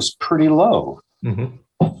expectation was pretty low.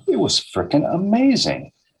 It was freaking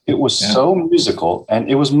amazing. It was so musical, and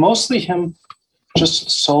it was mostly him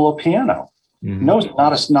just solo piano. No,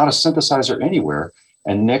 not a synthesizer anywhere.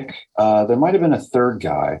 And Nick, there might have been a third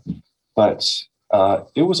guy, but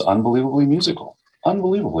it was unbelievably musical,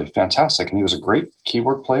 unbelievably fantastic. And he was a great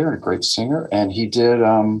keyboard player and a great singer. And he did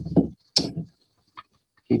a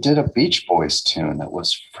Beach Boys tune that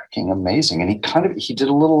was freaking amazing. And he did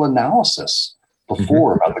a little analysis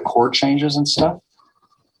before about the chord changes and stuff.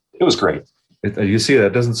 It was great. You see,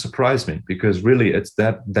 that doesn't surprise me, because really it's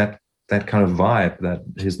that kind of vibe that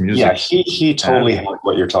his music. Yeah, he totally had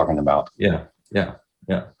what you're talking about. Yeah.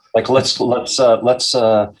 Like let's go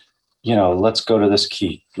to this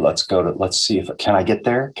key. Let's see if can I get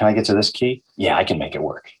there? Can I get to this key? Yeah, I can make it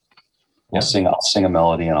work. I'll sing a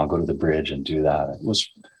melody and I'll go to the bridge and do that. It was,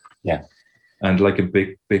 yeah. And like a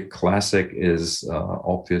big classic is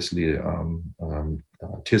obviously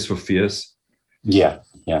Tears for Fears. Yeah.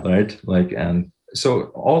 Right. Like, and so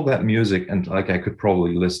all that music, and like I could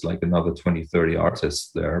probably list like another 20, 30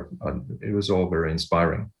 artists there. It was all very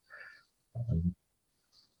inspiring.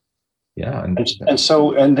 But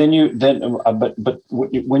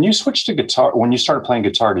when you switched to guitar, when you started playing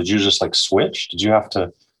guitar, did you just like switch? Did you have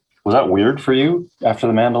to? Was that weird for you after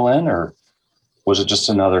the mandolin, or was it just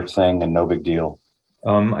another thing and no big deal?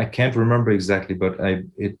 I can't remember exactly, but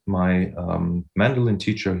my mandolin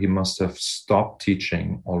teacher, he must have stopped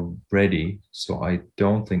teaching already. So I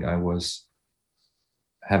don't think I was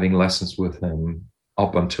having lessons with him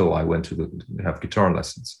up until I went to have guitar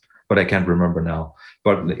lessons. But I can't remember now.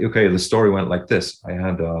 But okay, the story went like this. I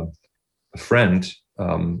had a friend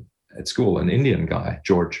at school, an Indian guy,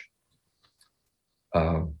 George,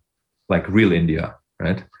 uh, like real India,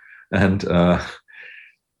 right? And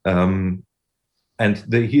um,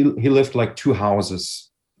 he lived like two houses,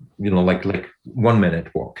 like 1 minute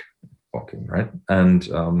walking, right?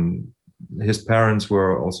 And his parents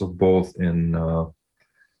were also both in,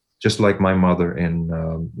 just like my mother, in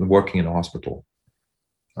working in a hospital,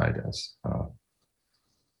 right, as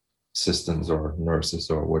assistants or nurses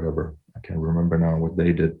or whatever. I can't remember now what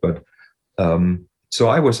they did, but so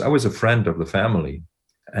I was a friend of the family,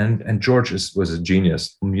 and George was a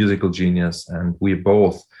genius, musical genius, and we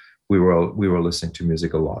were listening to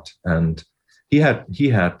music a lot, and he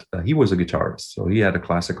was a guitarist, so he had a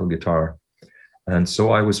classical guitar, and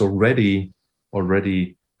so I was already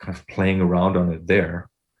kind of playing around on it there,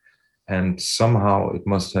 and somehow it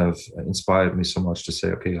must have inspired me so much to say,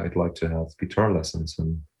 okay, I'd like to have guitar lessons.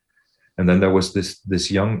 And then there was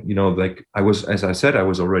this young, like I was, as I said, I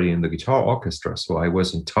was already in the guitar orchestra, so I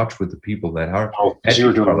was in touch with the people that are Oh, because you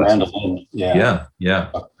were doing mandolin. Yeah,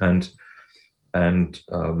 yeah. And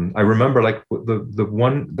I remember like the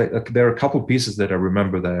one, there are a couple pieces that I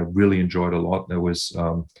remember that I really enjoyed a lot. There was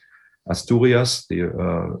Asturias, the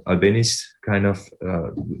Albéniz kind of,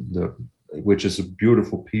 which is a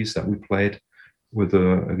beautiful piece that we played with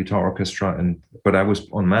a guitar orchestra, but I was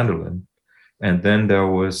on mandolin. And then there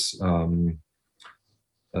was some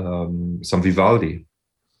Vivaldi,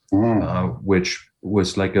 which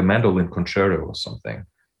was like a mandolin concerto or something,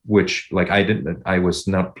 which like I was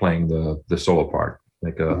not playing the solo part,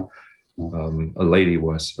 like a lady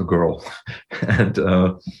was a girl,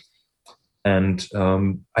 and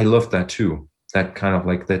I loved that too. That kind of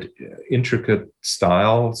like that intricate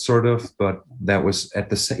style, sort of, but that was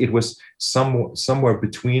it was somewhere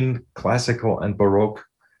between classical and Baroque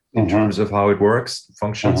in terms of how it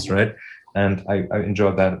functions, right? And I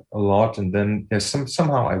enjoyed that a lot. And then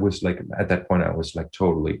somehow I was like, at that point, I was like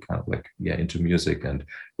totally kind of like, into music, and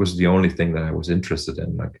was the only thing that I was interested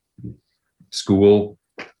in, like school.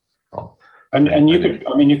 And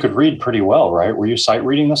you could read pretty well, right? Were you sight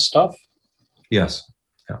reading this stuff? Yes.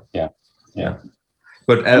 Yeah.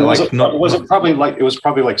 But it was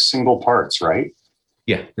probably like single parts, right?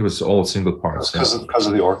 Yeah, it was all single parts. Because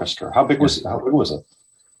of the orchestra. How big was it?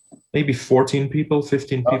 Maybe 14 people,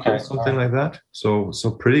 15 people, something like that. So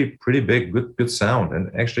pretty big, good sound. And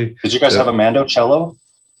actually, did you guys have a mandocello?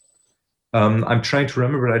 I'm trying to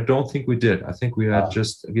remember, but I don't think we did. I think we had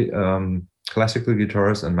just classical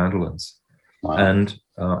guitars and mandolins. Wow. And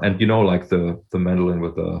like the mandolin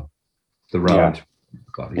with the round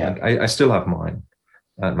body. Yeah. And I still have mine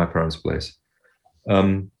at my parents' place.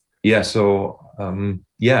 Then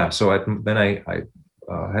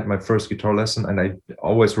I had my first guitar lesson, and I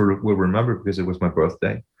always will remember because it was my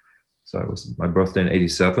birthday. So it was my birthday in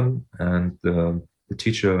 '87, and the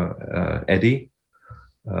teacher, Eddie,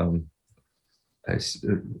 his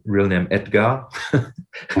real name Edgar,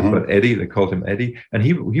 but Eddie, they called him Eddie, and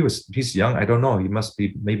he's young. I don't know. He must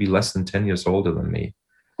be maybe less than 10 years older than me.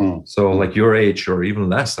 So like your age or even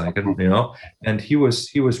less, I can, and he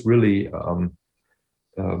was really,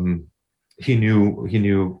 he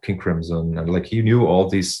knew King Crimson, and like he knew all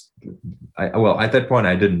these. At that point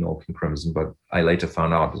I didn't know King Crimson, but I later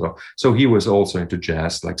found out. So he was also into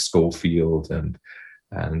jazz, like Schofield and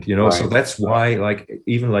right. So that's why, like,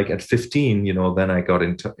 even like at 15, then I got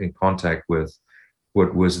in contact with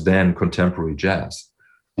what was then contemporary jazz.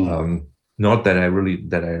 Not that I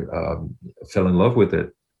fell in love with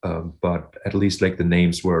it, but at least like the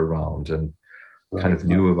names were around, and kind of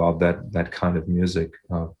knew about that kind of music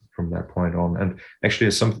from that point on. And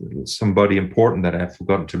actually, somebody important that I've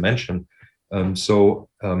forgotten to mention. So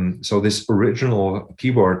this original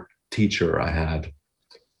keyboard teacher I had,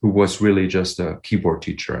 who was really just a keyboard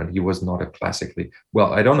teacher, and he was not a classically,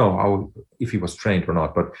 well, I don't know if he was trained or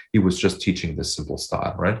not, but he was just teaching this simple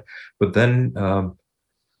style, right? But then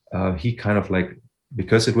he kind of like,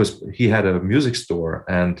 because he had a music store,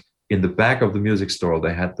 and in the back of the music store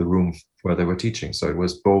they had the room where they were teaching, so it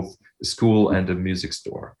was both a school and a music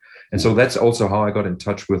store. And so that's also how I got in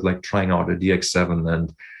touch with like trying out a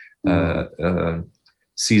DX7 and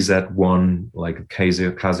CZ1, like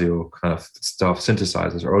Casio kind of stuff,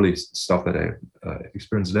 synthesizers, early stuff that I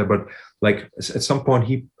experienced there. But like at some point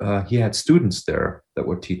he had students there that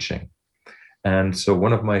were teaching. And so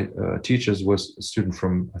one of my teachers was a student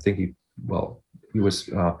from, I think he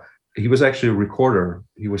was actually a recorder.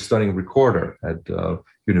 He was studying recorder at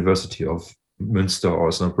University of Münster or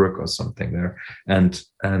Osnabrück or something there, and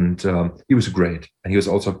he was great. And he was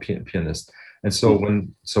also a pianist. And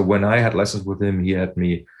so when I had lessons with him, he had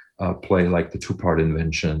me play like the two-part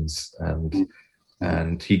inventions,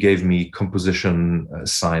 and he gave me composition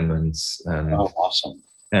assignments, and Oh, awesome.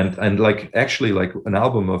 and like actually like an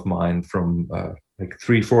album of mine from like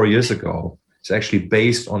 3-4 years ago. It's actually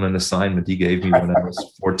based on an assignment he gave me when I was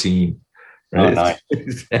 14. Oh, Right?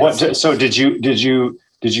 nice. So did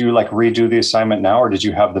you like redo the assignment now, or did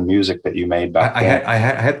you have the music that you made back then? I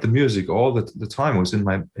had the music all the time. It was in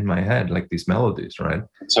my head, like these melodies, right?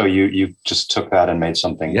 So you just took that and made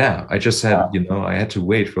something. Yeah, I just had, I had to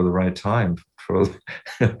wait for the right time for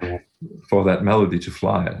for that melody to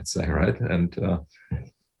fly, I'd say, right? And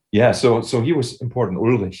yeah, so he was important,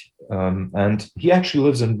 Ulrich, and he actually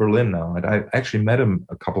lives in Berlin now. And I actually met him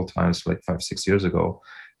a couple of times, like 5-6 years ago,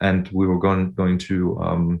 and we were going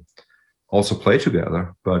to also play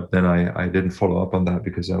together. But then I didn't follow up on that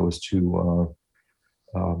because I was too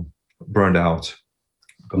burned out.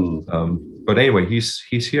 But anyway,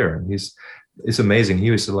 he's here. It's amazing.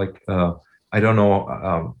 He was like I don't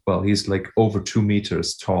know. Well, he's like over 2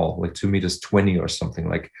 meters tall, like 2 meters 20 or something,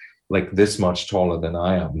 like this much taller than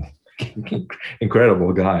I am.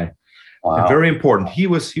 Incredible guy. Wow. And very important. He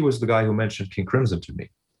was the guy who mentioned King Crimson to me.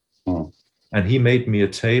 And he made me a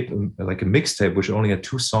tape, like a mixtape, which only had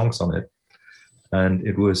 2 songs on it. And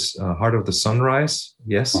it was Heart of the Sunrise,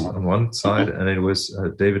 yes, on one side, and it was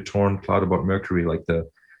David Torn, Cloud About Mercury, like the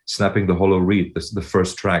Snapping the Hollow Reed, the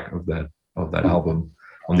first track of that album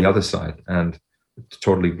on the other side, and it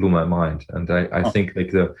totally blew my mind. And I think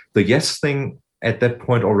like the Yes thing at that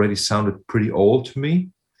point already sounded pretty old to me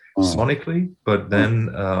sonically, but then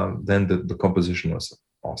the composition was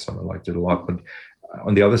awesome. I liked it a lot. But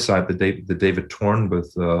on the other side, the David Torn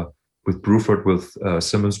with Bruford, with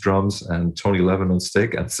Simmons drums and Tony Levin on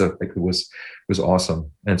stick, and so like it was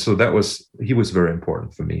awesome. And so he was very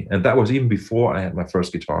important for me, and that was even before I had my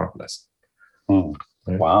first guitar lesson.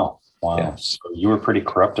 Right? Wow. Yeah. So you were pretty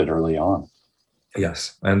corrupted early on.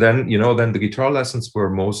 Yes, and then the guitar lessons were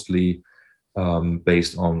mostly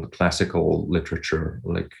based on classical literature.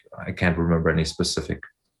 Like I can't remember any specific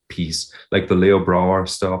piece, like the Leo Brouwer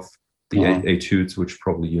stuff, the Etudes, which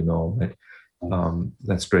probably right?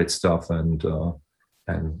 That's great stuff, and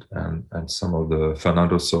some of the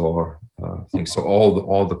Fernando Sor things. So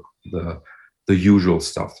all the usual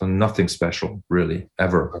stuff, and nothing special really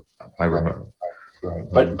ever. I remember,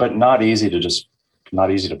 right. But not easy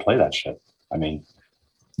to play that shit. I mean,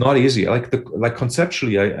 not easy. Like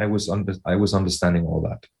conceptually, I was understanding all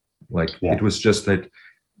that. Like it was just that,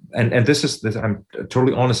 and this is I'm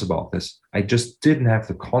totally honest about this. I just didn't have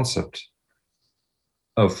the concept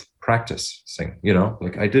of practicing,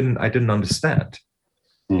 like I didn't understand.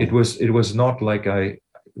 It was not like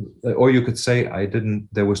or you could say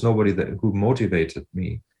there was nobody who motivated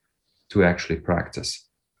me to actually practice.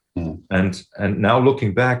 And now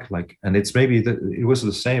looking back, like, and it's maybe that it was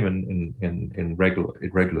the same in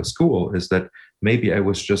regular school, is that maybe I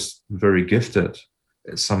was just very gifted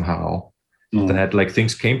somehow, that like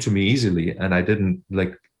things came to me easily, and I didn't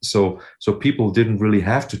like, so people didn't really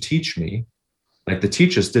have to teach me. Like the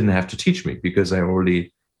teachers didn't have to teach me because I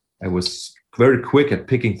was very quick at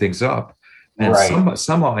picking things up, and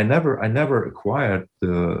somehow I never acquired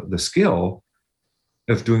the skill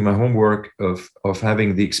of doing my homework, of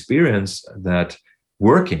having the experience that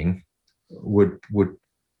working would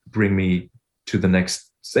bring me to the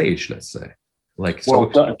next stage, let's say. Like, well,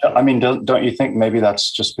 don't you think maybe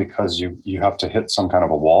that's just because you have to hit some kind of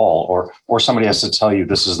a wall, or somebody has to tell you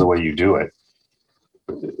this is the way you do it?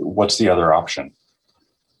 What's the other option?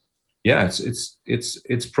 Yeah,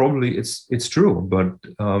 it's probably it's true, but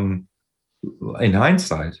in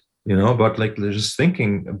hindsight, but like just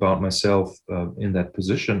thinking about myself in that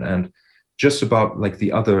position, and just about like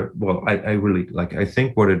the other, well, I really like, I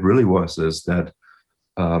think what it really was is that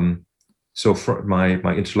so for my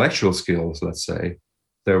intellectual skills, let's say,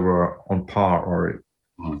 they were on par or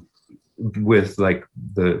with like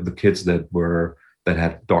the kids that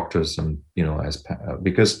had doctors, and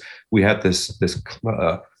because we had this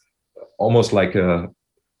almost like a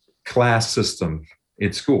class system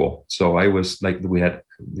in school. So I was like, we had,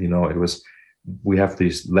 we have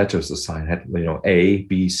these letters assigned, had, A,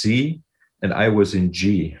 B, C, and I was in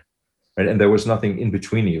G, right? And there was nothing in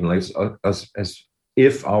between, even like as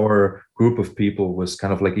if our group of people was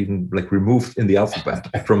kind of like even like removed in the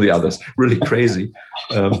alphabet from the others, really crazy.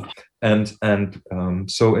 So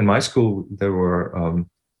in my school, there were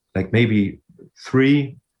like maybe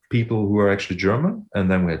 3 people who were actually German,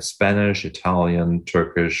 and then we had Spanish, Italian,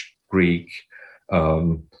 Turkish, Greek.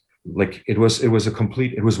 Like it was it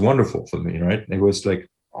was wonderful for me, right? It was like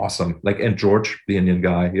awesome. Like, and George, the Indian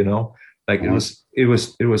guy, like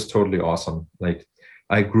it was totally awesome. Like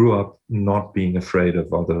I grew up not being afraid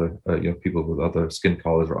of other people with other skin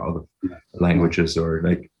colors or other languages, or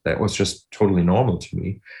like that was just totally normal to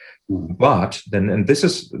me. But then, and this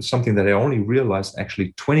is something that I only realized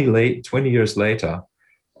actually 20 years later,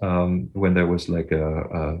 when there was like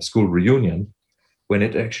a school reunion, when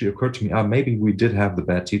it actually occurred to me, maybe we did have the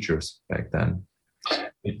bad teachers back then,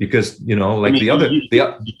 because like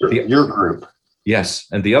your group. Yes,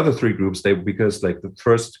 and the other three groups, because like the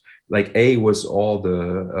first, like A was all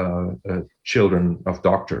the children of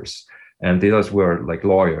doctors, and the others were like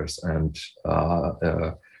lawyers and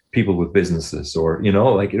people with businesses, or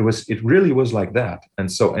like it really was like that. And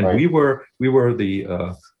so, and right. we were the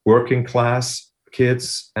working class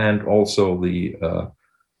kids, and also the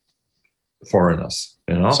foreigners.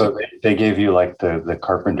 So they gave you like the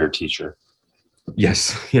carpenter teacher.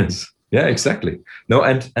 Yes. Yeah, exactly. No,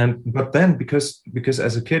 and but then because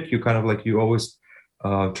as a kid, you kind of like, you always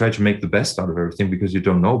try to make the best out of everything because you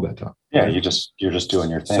don't know better. Yeah, you're just doing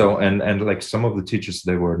your thing. So and like some of the teachers,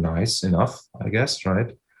 they were nice enough, I guess,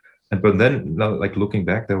 right? And but then, like looking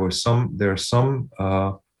back, there are some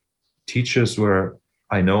teachers where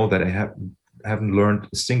I know that I haven't learned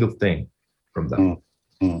a single thing from them.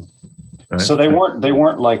 Right? So they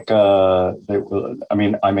weren't like I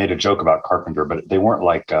mean, I made a joke about carpenter, but they weren't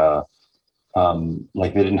like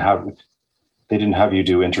they didn't have you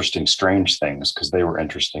do interesting, strange things because they were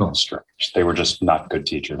interesting and strange. They were just not good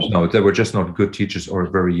teachers. No, they were just not good teachers, or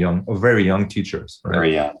very young teachers. Right?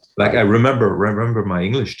 Very young. Like, I remember my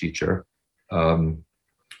English teacher, Frau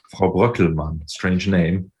Bröckelmann, strange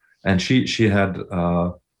name, and she had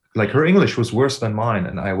like, her English was worse than mine,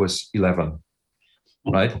 and I was 11,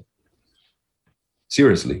 right?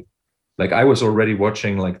 Seriously, like I was already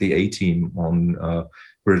watching like the A-Team on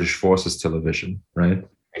British Forces television, right?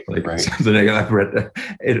 Like right. Something like I've read.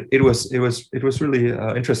 It was really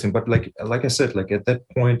interesting. But like I said, like at that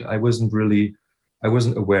point, I wasn't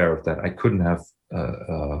aware of that. I couldn't have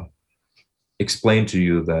explained to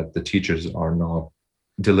you that the teachers are not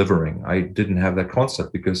delivering. I didn't have that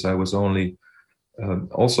concept because I was only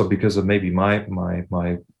also because of maybe my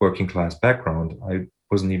working class background. I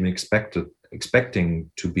wasn't even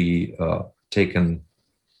expecting to be taken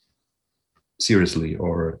seriously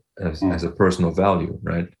or as a personal value,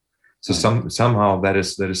 right? So somehow that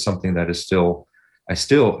is something that is still, I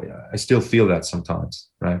still feel that sometimes,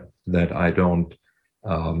 right? That I don't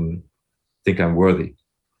think I'm worthy.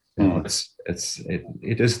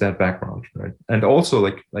 It is that background, right? And also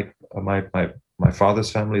like my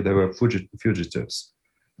father's family, they were fugitives,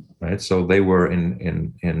 right? So they were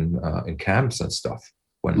in camps and stuff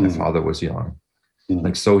when my father was young.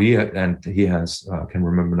 Like, so he has can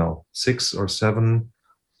remember now 6 or 7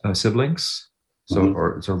 siblings. So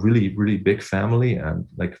or it's a really, really big family, and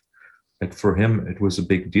like for him it was a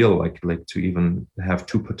big deal, like to even have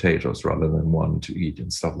 2 potatoes rather than 1 to eat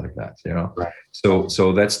and stuff like that, Right.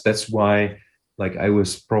 So that's why, like, I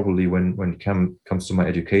was probably when it comes to my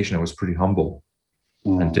education, I was pretty humble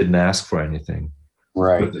and didn't ask for anything.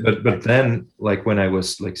 Right. But then, like, when I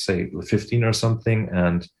was like, say 15 or something,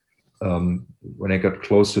 and when I got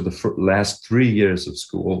close to the last 3 years of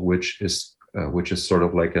school, which is sort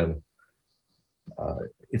of like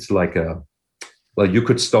it's like well, you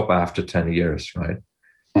could stop after 10 years, right?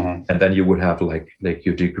 And then you would have like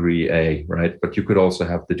your degree A, right? But you could also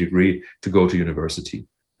have the degree to go to university,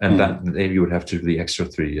 and that maybe you would have to do the extra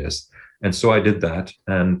 3 years. And so I did that,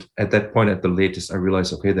 and at that point, at the latest, I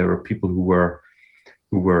realized, okay, there were people who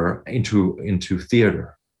were into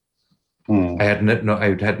theater. I had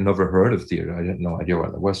never heard of theater. I had no idea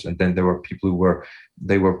what it was. And then there were people who were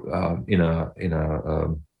in a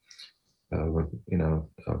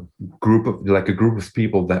group of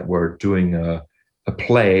people that were doing a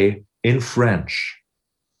play in French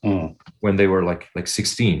when they were like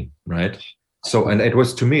 16, right? So, and it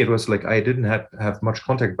was, to me, it was like I didn't have much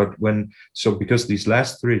contact, but because these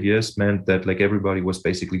last 3 years meant that like everybody was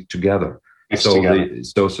basically together. So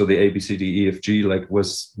the A, B, C, D, E, F, G like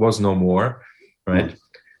was no more, right?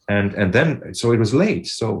 And then, so it was late.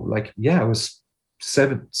 So like, yeah, I was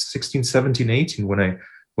 16, 17, 18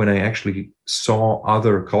 when I actually saw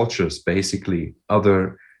other cultures, basically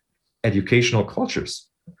other educational cultures.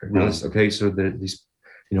 I realized, okay, so these,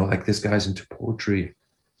 like this guy's into poetry,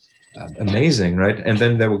 amazing, right? And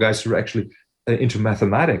then there were guys who were actually into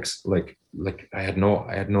mathematics. Like I had no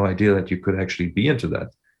idea that you could actually be into that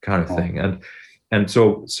kind of thing. And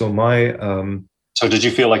so my So did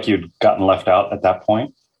you feel like you'd gotten left out at that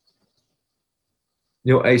point?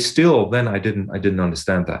 I didn't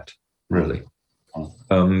understand that really.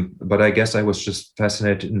 But I guess I was just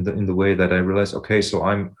fascinated in the way that I realized, okay, so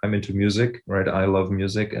I'm into music, right? I love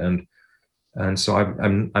music, and so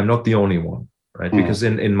I'm not the only one, right? Because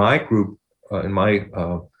in my group, in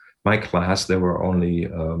my class, there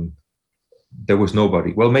was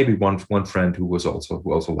nobody. Well, maybe one friend who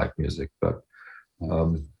also liked music, but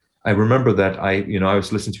I remember that I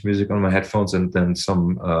was listening to music on my headphones, and then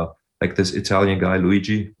some like this Italian guy,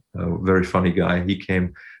 Luigi, a very funny guy, he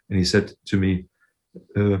came and he said to me,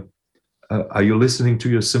 "Are you listening to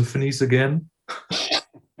your symphonies again?"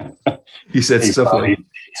 He said stuff like,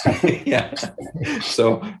 "Yeah."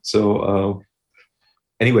 So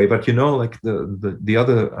anyway, but like the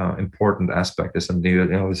other important aspect is, and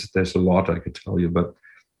there's a lot I could tell you, but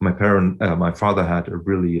my father had a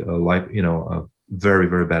really a very,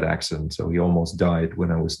 very bad accident, so he almost died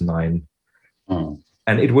when I was 9.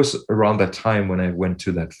 And it was around that time when I went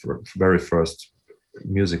to that very first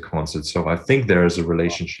music concert. So I think there is a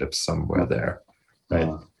relationship somewhere there,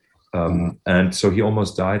 right? And so he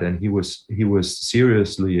almost died, and he was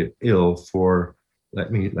seriously ill for,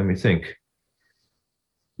 let me think,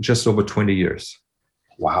 just over 20 years.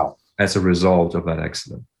 Wow! As a result of that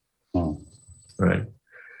accident, right?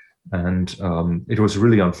 And it was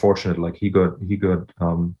really unfortunate. Like he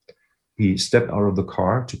stepped out of the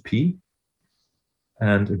car to pee,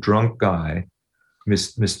 and a drunk guy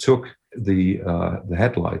mistook the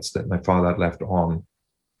headlights that my father had left on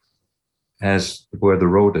as where the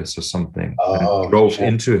road is or something, and drove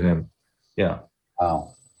into him. Yeah.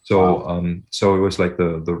 Wow. So it was like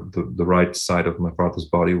the right side of my father's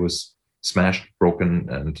body was smashed, broken,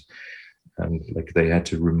 and like they had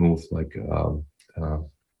to remove like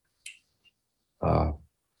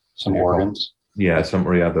some organs. Yeah, some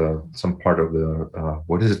part of the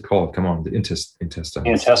what is it called? Come on, the intestines.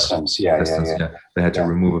 Intestines, yeah. They had to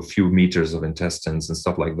remove a few meters of intestines and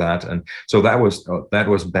stuff like that, and so that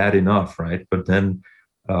was bad enough, right? But then,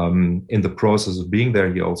 in the process of being there,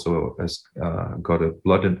 he also has got a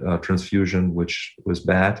blood transfusion, which was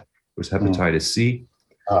bad. It was hepatitis C.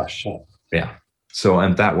 Oh shit! Yeah. So,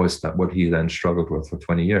 and that was what he then struggled with for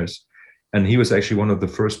 20 years, and he was actually one of the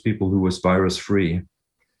first people who was virus free.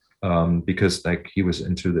 Because like he was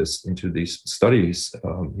into these studies,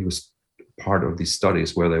 he was part of these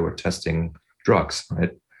studies where they were testing drugs,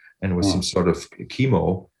 right? And it was some sort of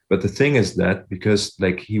chemo. But the thing is that because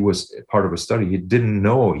like he was part of a study, he didn't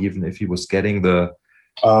know even if he was getting the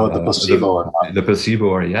placebo or not. The placebo,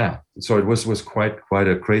 or yeah. So it was quite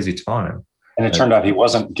a crazy time. And it turned out he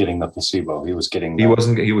wasn't getting the placebo. He was getting he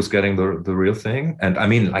was getting the real thing. And I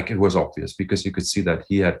mean, like, it was obvious because you could see that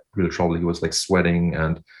he had real trouble. He was like sweating,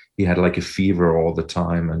 and he had like a fever all the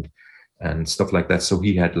time and stuff like that. So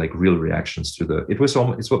he had like real reactions to it's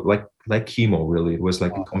like chemo, really. It was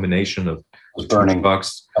like a combination of burning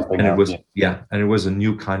drugs, and it was and it was a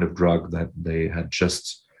new kind of drug that they had just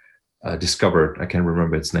discovered. I can't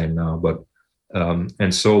remember its name now, but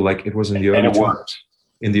and so like it was in the early and it worked.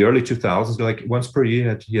 In the early 2000s, like once per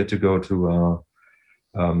year, he had to go to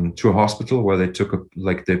a hospital where they took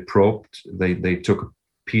they took a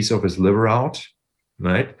piece of his liver out,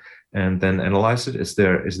 right, and then analyzed it. Is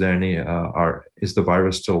there any is the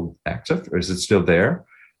virus still active, or is it still there?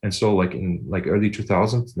 And so like in like early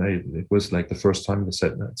 2000s, it was like the first time they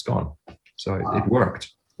said, no, it's gone. So it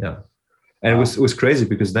worked. Yeah. And it was crazy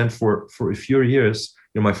because then for a few years,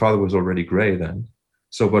 my father was already gray then.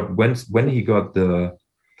 So, but when he got the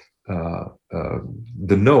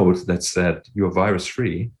note that said you're virus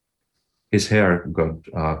free, his hair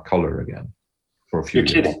got color again for a few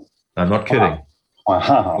years. Kidding? I'm not kidding.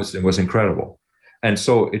 Wow. It was incredible. And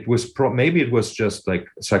so it was maybe it was just like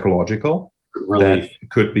psychological. Relief. That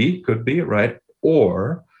could be right,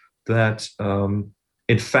 or that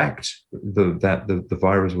in fact the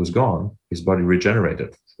virus was gone. His body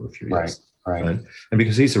regenerated for a few years. Right. And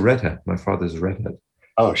because he's a redhead, my father's a redhead.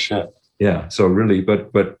 Oh shit. Yeah, so really,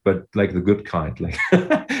 but like the good kind, like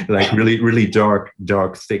like really dark,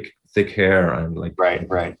 thick hair, and like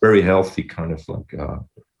right, very healthy kind of like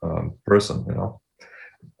person,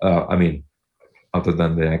 I mean, other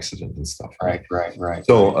than the accident and stuff. Right.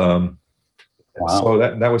 So wow. So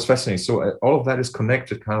that was fascinating. So all of that is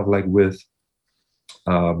connected, kind of like with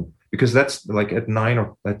because that's like at 9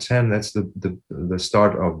 or at 10, that's the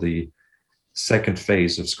start of the second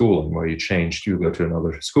phase of schooling, where you go to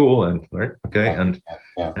another school, and right, okay, and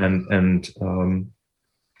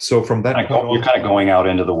so from that point you're kind of going out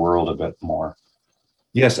into the world a bit more.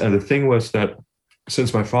 Yes, and the thing was that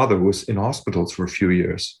since my father was in hospitals for a few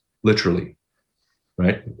years, literally,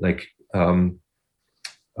 right, like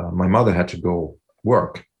my mother had to go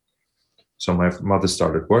work. So my mother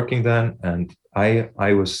started working then, and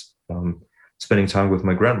I was spending time with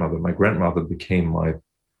my grandmother. My grandmother became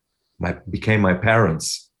my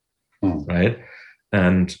parents, right?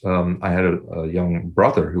 And I had a young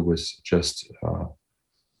brother who was just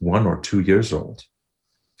 1 or 2 years old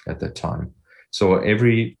at that time. So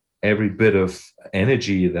every bit of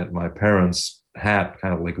energy that my parents had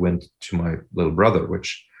kind of like went to my little brother,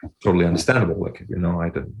 which totally understandable. Like, I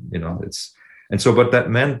didn't, it's, and so, but that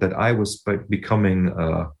meant that I was becoming,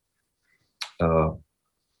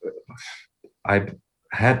 I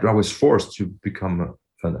was forced to become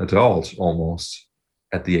an adult almost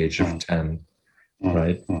at the age of 10,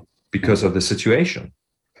 right? Because of the situation.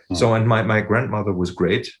 So, and my grandmother was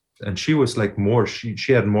great, and she was like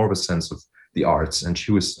she had more of a sense of the arts, and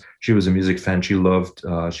she was a music fan. She loved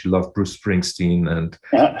Bruce Springsteen and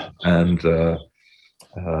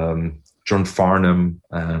John Farnham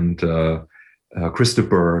and Christa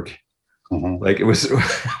Berg. Like it was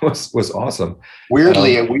was awesome.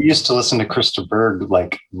 Weirdly, we used to listen to Christa Berg.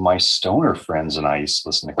 Like my stoner friends and I used to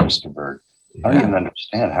listen to Christa Berg. I don't even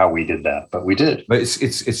understand how we did that, but we did. But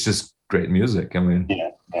it's just great music. I mean,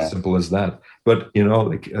 simple as that. But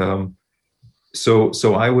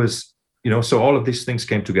so I was, so all of these things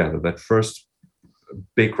came together. That first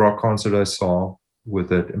big rock concert I saw with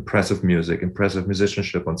that impressive music, impressive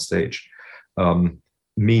musicianship on stage.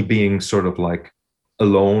 Me being sort of like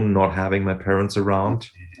alone, not having my parents around.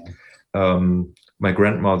 My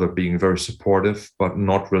grandmother being very supportive, but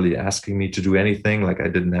not really asking me to do anything. Like I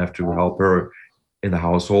didn't have to help her in the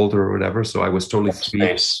household or whatever. So I was totally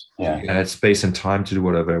free. I had space and time to do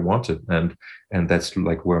whatever I wanted. And that's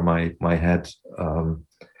like where my head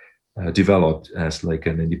developed as like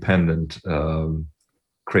an independent,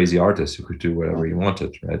 crazy artist who could do whatever he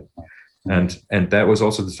wanted, right? And that was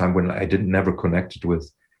also the time when I never connected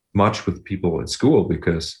much with people at school,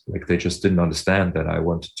 because like they just didn't understand that I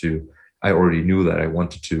already knew that I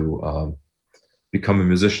wanted to become a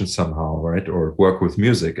musician somehow, right? Or work with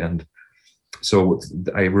music. And so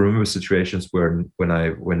I remember situations where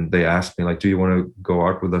when they asked me like, do you want to go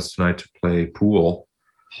out with us tonight to play pool?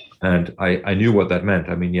 And I knew what that meant.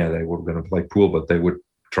 I mean, yeah, they were going to play pool, but they would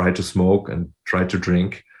try to smoke and try to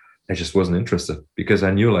drink. I just wasn't interested, because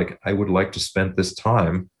I knew like I would like to spend this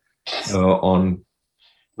time on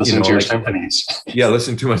listening to your symphonies. Yeah,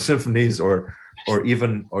 listening to my symphonies, or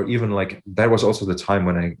even like that was also the time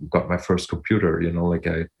when I got my first computer. Like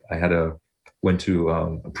I went to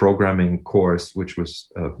a programming course, which was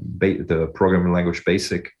the programming language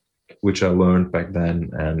BASIC, which I learned back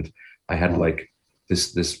then, and I had like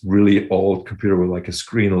this really old computer with like a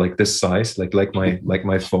screen like this size, like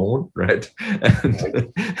my phone, right?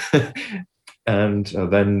 And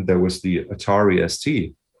then there was the Atari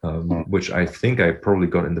ST, which I think I probably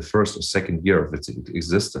got in the first or second year of its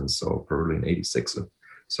existence, so probably in '86 or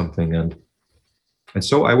something. And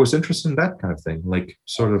so I was interested in that kind of thing, like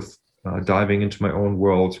sort of diving into my own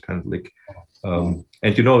world, kind of like, and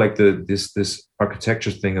like this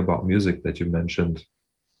architecture thing about music that you mentioned.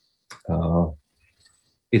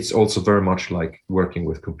 It's also very much like working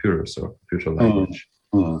with computers or computer language.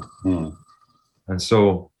 And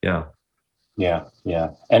so, yeah.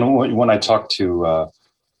 And when I talk to,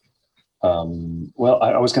 well,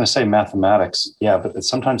 I was going to say mathematics. Yeah, but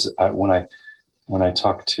sometimes when I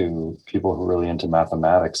talk to people who are really into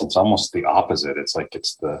mathematics, it's almost the opposite. It's like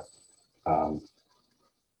it's the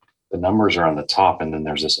numbers are on the top, and then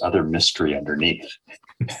there's this other mystery underneath.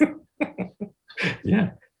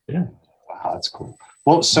 Yeah. Wow, that's cool.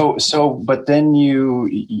 Well, so, but then you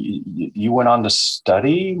went on to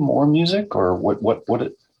study more music, or what,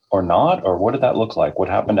 or not, or what did that look like? What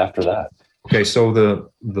happened after that? Okay, so the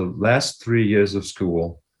last 3 years of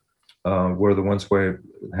school were the ones where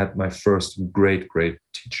I had my first great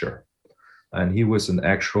teacher, and he was an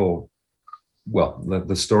actual, well,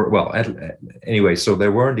 the story. Well, anyway, so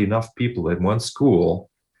there weren't enough people in one school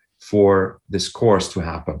for this course to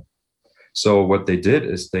happen. So what they did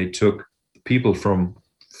is they took people from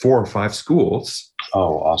 4 or 5 schools.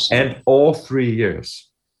 Oh, awesome. And all 3 years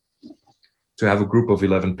to have a group of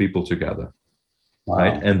 11 people together. Wow.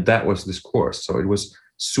 Right. And that was this course. So it was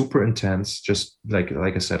super intense, just like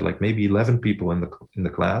I said, like maybe 11 people in the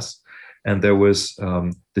class. And there was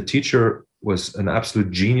the teacher was an absolute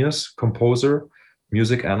genius composer,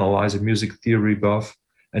 music analyzer, music theory buff.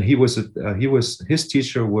 And his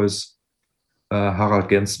teacher was Harald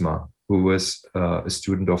Gensmer, who was a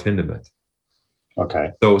student of Hindemith.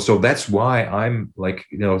 Okay. So that's why I'm like,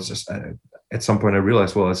 it's just, at some point I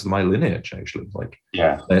realized, well, this is my lineage actually. Like,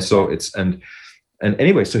 yeah. And so it's, and and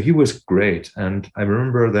anyway, so he was great. And I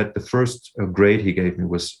remember that the first grade he gave me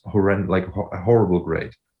was horrendous, like a horrible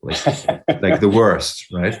grade, like the worst,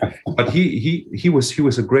 right? But he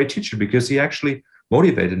was a great teacher because he actually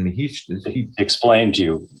motivated me. He explained to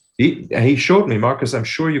you. He showed me, Marcus, I'm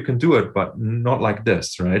sure you can do it, but not like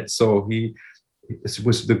this, right? So he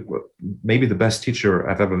was maybe the best teacher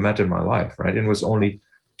I've ever met in my life, right? And it was only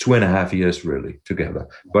 2.5 years really together.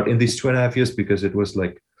 But in these 2.5 years, because it was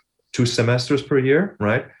like 2 semesters per year,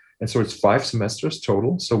 right? And so it's 5 semesters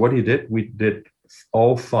total. So what he did, we did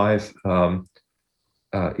all 5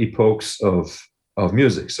 epochs of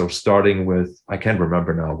music. So starting with, I can't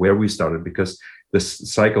remember now where we started, because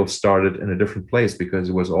this cycle started in a different place, because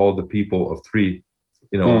it was all the people of 3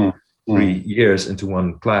 years into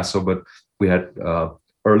one class. So, but we had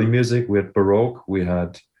early music, we had Baroque, we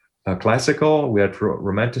had classical, we had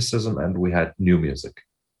Romanticism, and we had new music.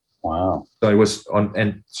 Wow. So it was on,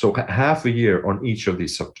 and so half a year on each of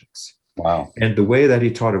these subjects. Wow. And the way that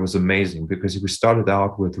he taught it was amazing, because we started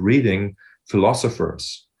out with reading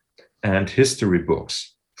philosophers and history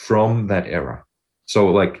books from that era.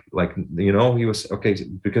 So like he was okay,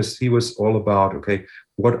 because he was all about, okay,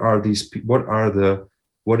 what is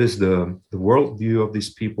the worldview of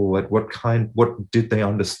these people? What did they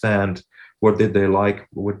understand? What did they like?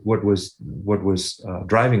 What was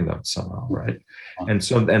driving them somehow, right? And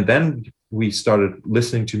then we started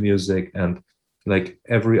listening to music, and like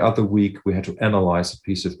every other week we had to analyze a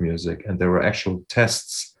piece of music, and there were actual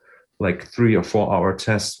tests, like 3 or 4 hour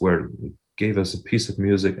tests, where it gave us a piece of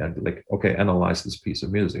music and like, okay, analyze this piece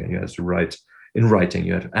of music, and you had to write in writing.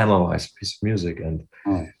 You had to analyze a piece of music, and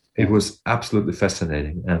it was absolutely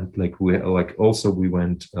fascinating. And like we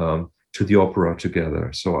went to the opera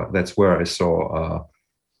together. So that's where I saw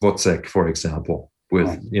Wozzeck, for example,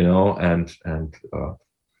 with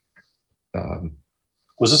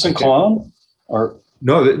was this in Cologne or?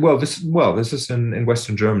 No, this is in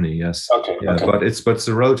Western Germany, yes. Okay. Yeah, okay. But it's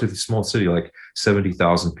a relatively small city, like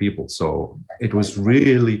 70,000 people. So I was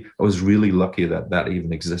really lucky that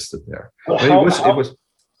even existed there.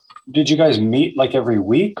 Did you guys meet like every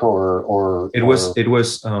week or? It was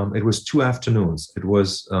 2 afternoons. It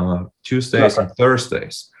was Tuesdays and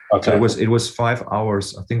Thursdays. Okay. So it was 5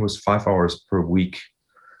 hours. I think it was 5 hours per week.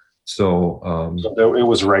 So it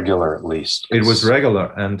was regular, at least. It was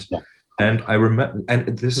regular, and I remember,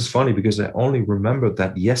 and this is funny because I only remembered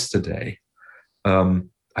that yesterday.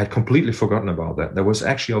 I'd completely forgotten about that. There was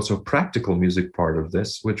actually also a practical music part of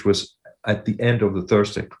this, which was at the end of the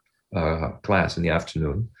Thursday class in the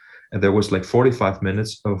afternoon. And there was like 45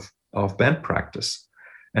 minutes of band practice.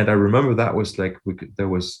 And I remember that was like, there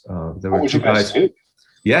were 2 guys.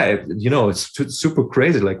 Yeah, it's super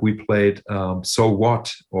crazy. Like we played So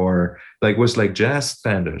What, or like was like jazz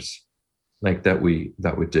standards. Like that we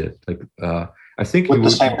did, like I think with the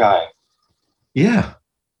same guy. Yeah.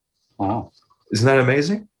 Wow. Isn't that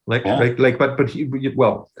amazing? But I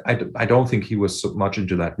don't think he was so much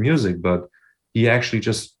into that music, but he actually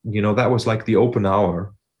just that was like the open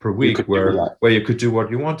hour per week where you could do what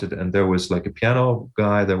you wanted, and there was like a piano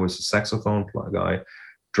guy, there was a saxophone guy,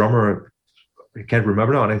 drummer. I can't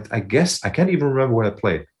remember now, and I guess I can't even remember what I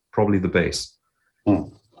played. Probably the bass.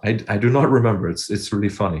 I do not remember. It's really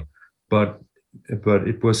funny. But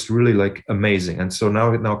it was really like amazing. And so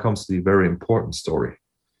now comes the very important story.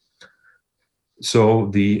 So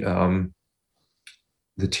the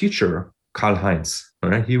teacher, Karl Heinz,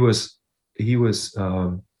 right? He was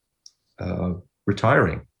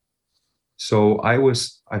retiring. So I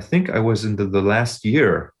think I was in the last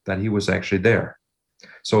year that he was actually there.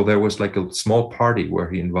 So there was like a small party where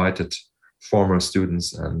he invited former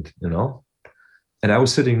students, and I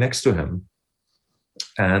was sitting next to him.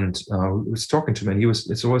 And he was talking to me, and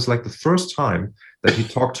it was like the first time that he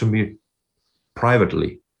talked to me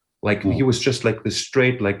privately. Like he was just like this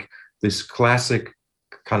straight, like this classic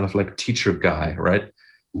kind of like teacher guy, right?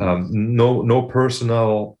 No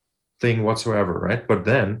personal thing whatsoever, right? But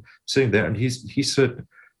then sitting there, and he said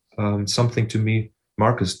something to me,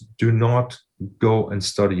 Marcus, do not go and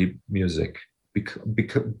study music.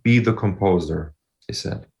 Be the composer, he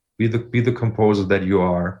said. Be the composer that you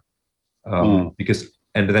are. Because,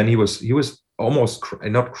 and then he was almost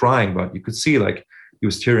not crying, but you could see like he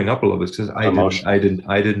was tearing up a little bit, because I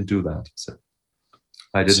didn't do that. So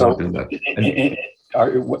I did not do that.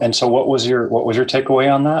 And so what was your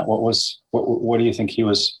takeaway on that? What do you think he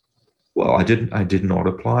was? Well, I did not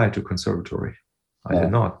apply to conservatory. I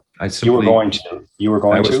did not. You were going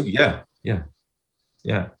to.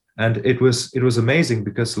 Yeah. And it was amazing,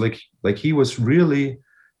 because like he was really.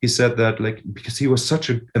 He said that like because he was such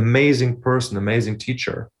an amazing person, amazing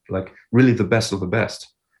teacher, like really the best of the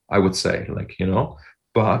best. I would say, like,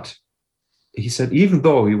 but he said, even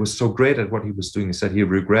though he was so great at what he was doing, he said he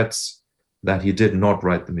regrets that he did not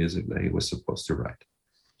write the music that he was supposed to write.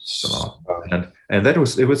 So, and that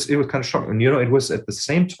was, it was kind of shocking. And, it was at the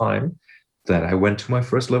same time that I went to my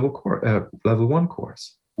first level 1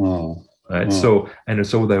 course. Right. So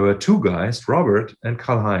there were two guys, Robert and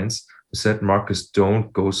Karl-Heinz, who said, Marcus,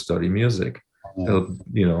 don't go study music.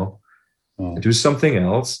 Do something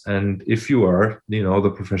else. And if you are,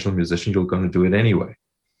 the professional musician, you're going to do it anyway.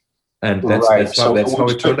 And that's how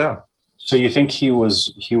it turned out. So you think he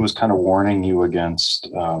was kind of warning you against,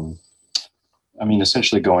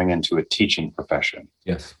 essentially going into a teaching profession?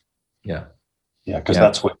 Yes. Yeah. Yeah, because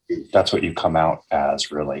that's what you come out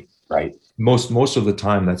as, really, right? Most of the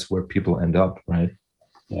time, that's where people end up, right?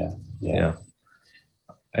 Yeah.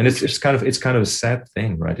 And it's kind of a sad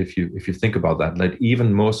thing, right? If you think about that, like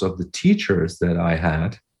even most of the teachers that I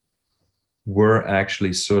had were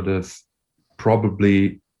actually sort of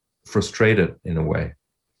probably frustrated in a way.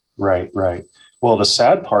 Right. Well, the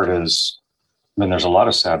sad part is, there's a lot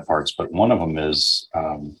of sad parts, but one of them is,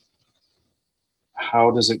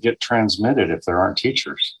 how does it get transmitted if there aren't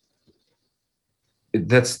teachers?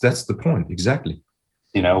 That's the point, exactly.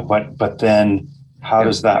 But then how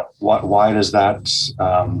does that? Why does that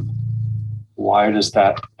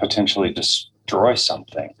potentially destroy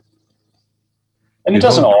something? And it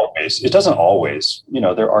doesn't always.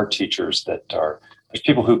 There are teachers there's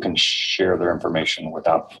people who can share their information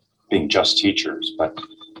without being just teachers, but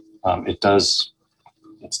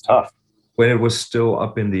it's tough. When it was still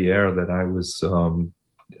up in the air that I was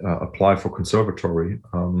apply for conservatory,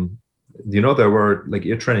 there were like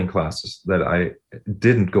ear training classes that I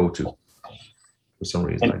didn't go to for some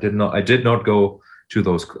reason. I did not go to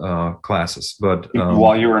those classes. But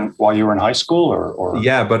while you were in high school, or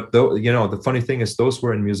yeah, but the funny thing is those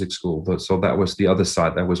were in music school, so that was the other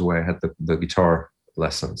side. That was where I had the guitar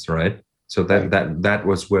lessons, right? So that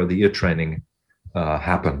was where the ear training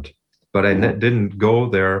happened. But I didn't go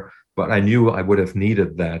there. But I knew I would have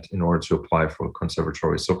needed that in order to apply for a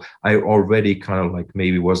conservatory. So I already kind of like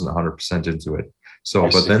maybe wasn't 100% into it. So,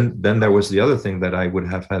 but then there was the other thing that I would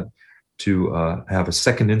have had to have a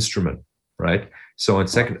second instrument, right? So in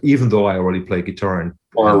second, even though I already play guitar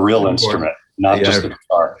or a real instrument, not just the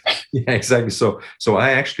guitar. Yeah, exactly. So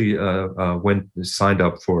I actually signed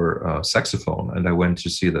up for saxophone, and I went to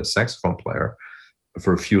see the saxophone player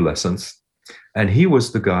for a few lessons. And he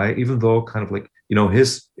was the guy, even though kind of like,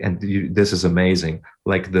 this is amazing,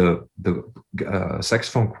 like the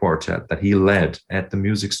saxophone quartet that he led at the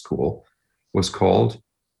music school was called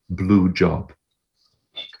Blue Job,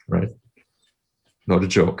 right? Not a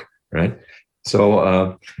joke, right?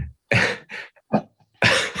 So,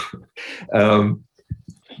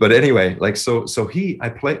 but anyway, like, so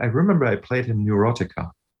I remember I played in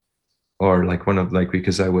Neurotica, or like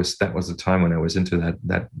because that was the time when I was into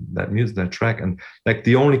that music, that track. And like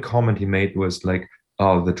the only comment he made was like,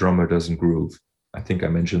 oh, the drummer doesn't groove. I think I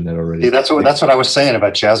mentioned that already. Yeah, that's what I was saying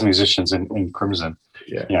about jazz musicians in Crimson.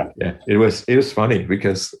 Yeah. It was funny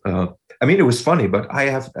because, it was funny, but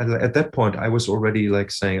at that point, I was already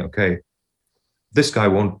like saying, okay, this guy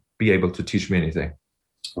won't be able to teach me anything.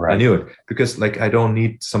 Right. I knew it because like, I don't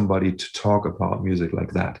need somebody to talk about music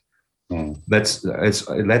like that. That's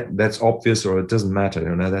obvious, or it doesn't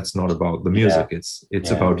matter. That's not about the music.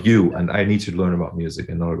 It's about you, and I need to learn about music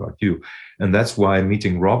and not about you. And that's why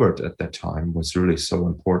meeting Robert at that time was really so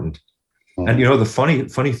important. And the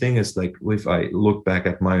funny thing is, like, if I look back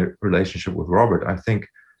at my relationship with Robert, I think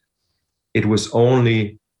it was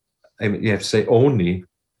only, you have to say only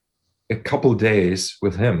a couple days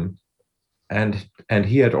with him, and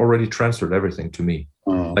he had already transferred everything to me.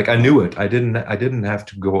 Like I knew it. I didn't have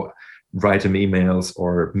to go write him emails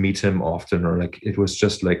or meet him often, or like, it was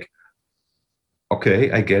just like,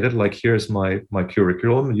 okay, I get it. Like, here's my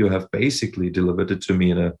curriculum. You have basically delivered it to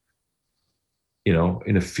me in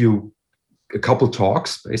a couple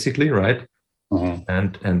talks, basically, right?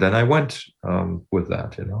 And then I went with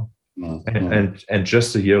that, and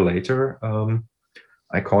just a year later,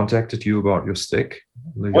 I contacted you about your stick.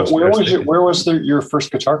 Where was your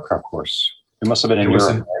first guitar craft course? It must have been in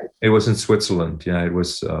Europe. It was in Switzerland. Yeah, it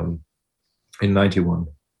was in 91,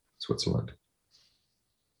 Switzerland.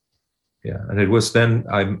 Yeah, and it was then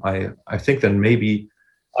I think then maybe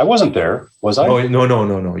I wasn't there, was I? No.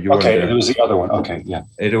 You okay, it was the other one. Okay, yeah.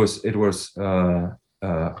 It was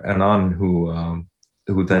Anand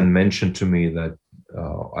who then mentioned to me that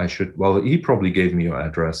I should. Well, he probably gave me your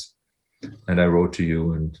address, and I wrote to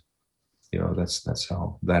you, and that's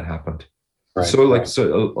how that happened. Right, so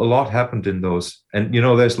a lot happened in those, and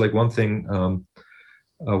there's like one thing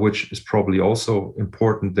which is probably also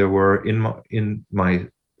important. There were in my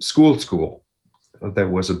school, there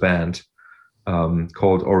was a band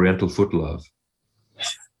called Oriental Foot Love,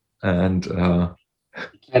 and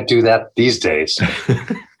Can't do that these days.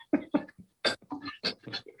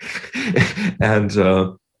 and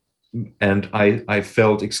I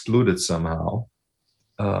felt excluded somehow.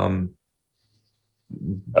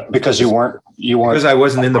 Because you weren't because I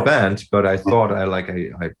wasn't in the band, but I thought I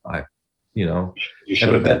you know, you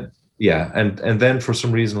should have been. yeah, and then for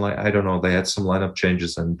some reason, like I don't know, they had some lineup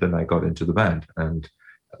changes, and then I got into the band,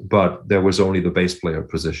 but there was only the bass player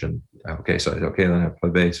position. Okay, so okay, then I play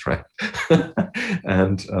bass, right?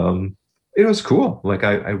 And it was cool. Like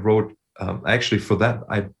I wrote actually for that,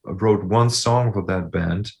 I wrote one song for that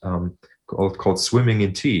band called "Swimming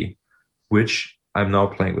in Tea," which I'm now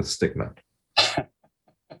playing with Stickman.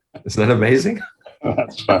 Isn't that amazing?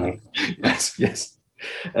 That's funny. Yes.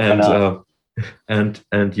 And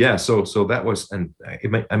yeah, so that was, and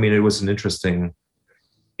I mean, it was an interesting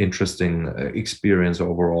experience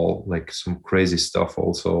overall, like some crazy stuff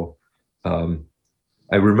also.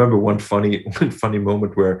 I remember one funny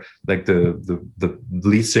moment where like the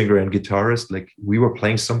lead singer and guitarist, like we were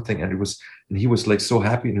playing something and he was like so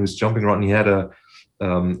happy and he was jumping around and he had a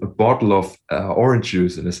bottle of orange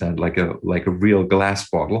juice in his hand, like a real glass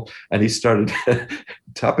bottle, and he started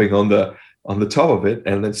tapping on the top of it,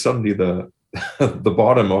 and then suddenly the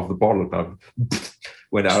bottom of the bottle kind of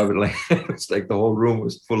went out of it. Like it's like the whole room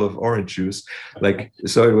was full of orange juice. Like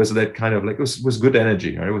so, it was that kind of like it was good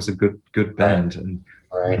energy. Right? It was a good band, and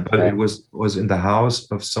but it was in the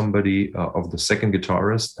house of somebody of the second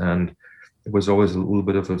guitarist, and it was always a little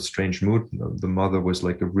bit of a strange mood. The mother was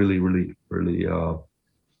like a really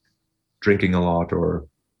drinking a lot or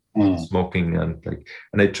smoking, and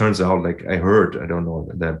it turns out, like I heard, I don't know,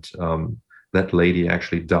 that that lady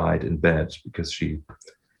actually died in bed because she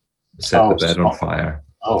set the bed on fire.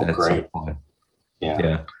 Oh, great.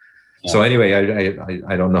 Yeah. So anyway,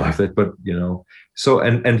 I don't know if it, but you know, so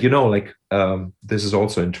and you know, like this is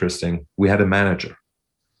also interesting. We had a manager,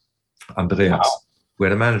 Andreas. Wow. We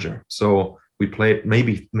had a manager, so we played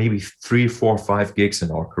maybe 3, 4, 5 gigs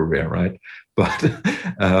in our career, right?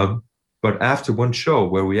 But after one show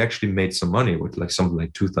where we actually made some money with like something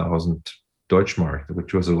like 2,000 Deutschmark,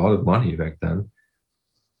 which was a lot of money back then,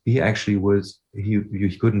 he actually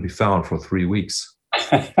he couldn't be found for 3 weeks.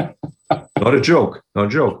 Not a joke.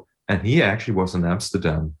 And he actually was in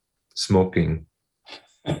Amsterdam smoking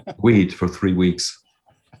weed for 3 weeks.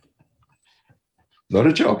 Not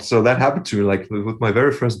a joke. So that happened to me, like with my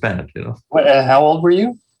very first band, you know. How old were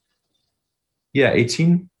you? Yeah,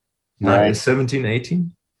 18, right. 17,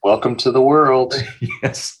 18. Welcome to the world.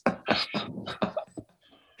 Yes.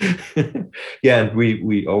 Yeah, and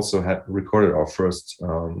we also had recorded our first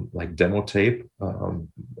like demo tape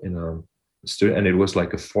in a studio, and it was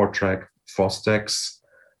like a 4-track Fostex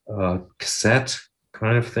cassette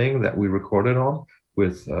kind of thing that we recorded on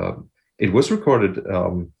with. It was recorded,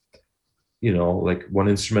 you know, like one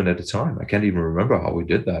instrument at a time. I can't even remember how we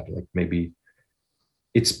did that. Like maybe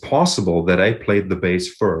it's possible that I played the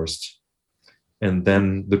bass first and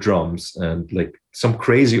then the drums, and like some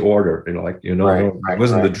crazy order, you know, like, you know, it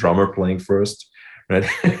wasn't the drummer playing first, right?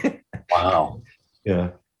 Wow. Yeah.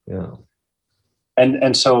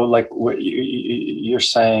 And so, like, what you're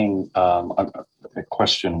saying, a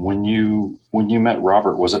question: when you met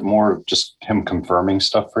Robert, was it more just him confirming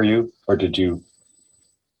stuff for you, or did you?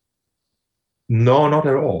 No, not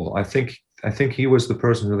at all. I think he was the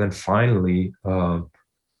person who then finally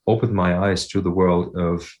opened my eyes to the world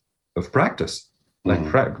of practice.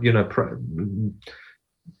 Like, you know,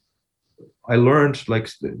 I learned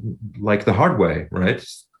like the hard way, right?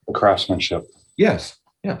 The craftsmanship. Yes.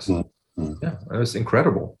 Yeah, it was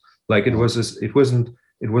incredible. Like it wasn't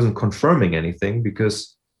confirming anything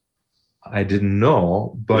because I didn't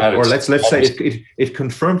know, but or let's say it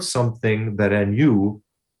confirmed something that I knew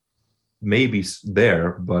maybe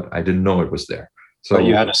there, but I didn't know it was there. So but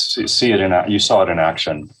you had to see it you saw it in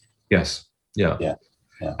action. Yes. Yeah. Yeah.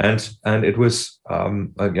 And it was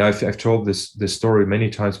I've told this story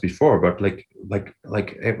many times before, but like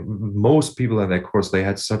most people in that course, they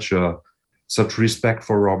had such respect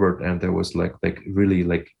for Robert, and there was like really,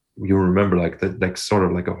 like, you remember, like that, like sort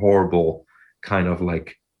of like a horrible kind of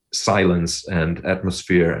like silence and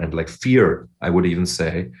atmosphere and like fear, I would even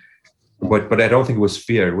say, but I don't think it was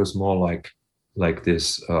fear. It was more like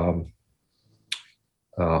this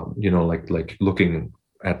you know, like looking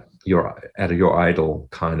at your idol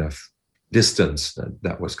kind of distance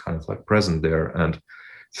that was kind of like present there. And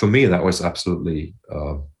for me, that was absolutely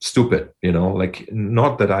stupid, you know, like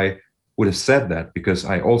not that I would have said that, because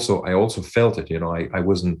I also felt it. I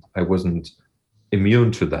wasn't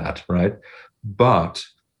immune to that, right? But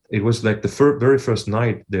it was like the very first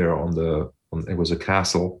night there it was a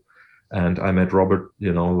castle, and I met Robert,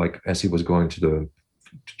 like as he was going to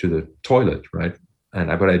the toilet, right?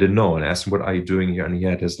 But I didn't know, and I asked him, "What are you doing here?" And he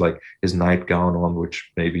had his nightgown on,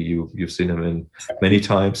 which maybe you've seen him in many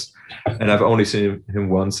times, and I've only seen him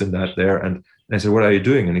once in that there. And I said, "What are you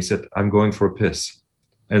doing?" And he said, "I'm going for a piss."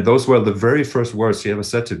 And those were the very first words he ever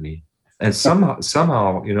said to me. And somehow,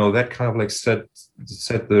 that kind of like set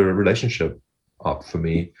the relationship up for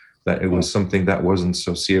me, that it was something that wasn't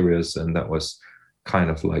so serious, and that was kind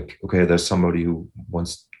of like, okay, there's somebody who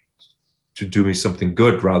wants to do me something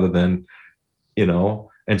good rather than,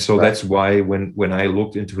 and so Right. that's why when I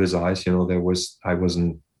looked into his eyes, I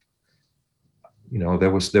wasn't,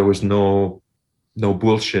 there was no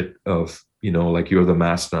bullshit of, like, you're the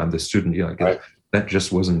master, I'm the student. Right. That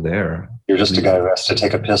just wasn't there. You're just a guy who has to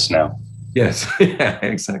take a piss now. Yes, yeah,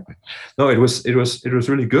 exactly. No, it was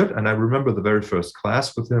really good, and I remember the very first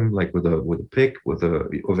class with him, like with a pick, with a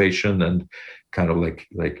ovation, and kind of like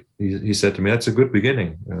he said to me, "That's a good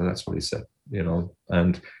beginning." That's what he said,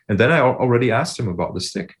 and then I already asked him about the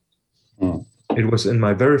stick. Mm. It was in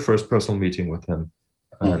my very first personal meeting with him,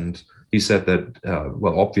 and he said that,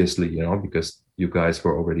 well, obviously, because you guys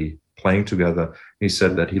were already playing together, he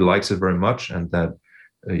said that he likes it very much, and that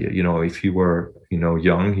if he were,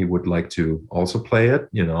 young, he would like to also play it,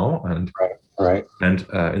 and Right. and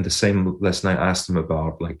in the same lesson, I asked him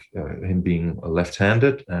about like him being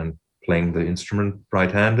left-handed and playing the instrument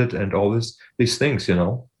right-handed and all these things,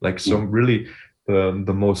 like some really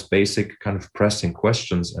the most basic kind of pressing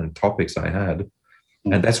questions and topics I had.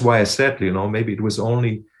 And that's why I said, maybe it was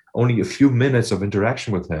only a few minutes of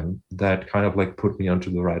interaction with him that kind of like put me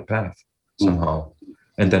onto the right path somehow.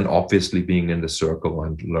 And then obviously being in the circle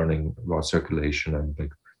and learning about circulation and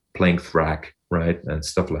like playing thrack, right, and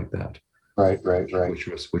stuff like that. Right.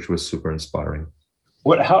 Which was super inspiring.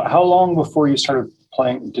 How long before you started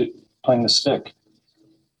playing the stick?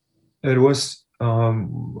 It was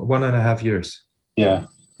 1.5 years. Yeah.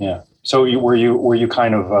 So were you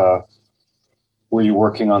kind of were you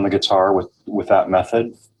working on the guitar with that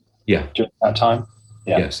method? Yeah. During that time.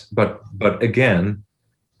 Yeah. Yes, but again,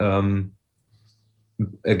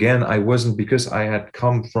 I wasn't, because I had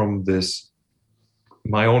come from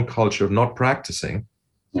my own culture of not practicing.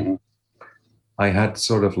 Mm-hmm. I had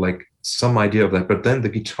sort of like some idea of that, but then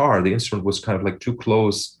the instrument was kind of like too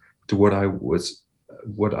close to what I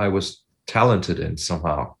was talented in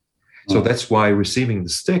somehow. So that's why receiving the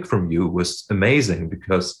stick from you was amazing,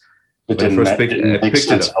 because it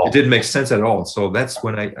didn't make sense at all. So that's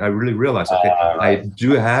when I really realized, okay, right.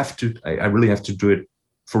 I really have to do it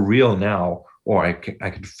for real now, or I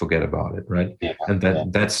could forget about it, right? Yeah, and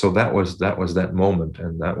that was that moment,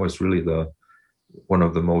 and that was really one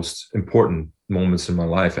of the most important moments in my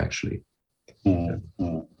life, actually. Yeah,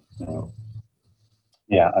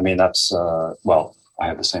 I mean, that's well, I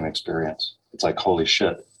have the same experience. It's like, holy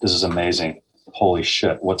shit, this is amazing. Holy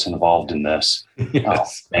shit, what's involved in this?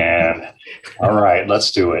 Yes. Oh, man. All right,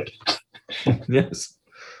 let's do it. Yes.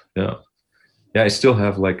 Yeah. I still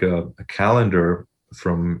have like a calendar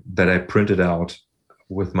from that I printed out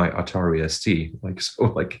with my Atari ST,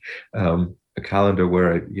 a calendar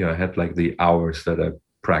where I had like the hours that I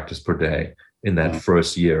practiced per day in that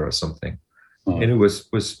first year or something. And it was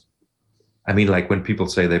I mean, like when people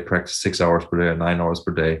say they practice 6 hours per day or 9 hours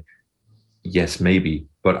per day, yes, maybe,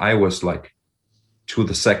 but I was like to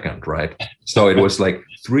the second, right? So it was like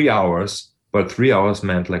 3 hours, but 3 hours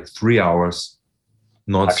meant like 3 hours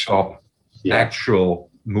nonstop, actual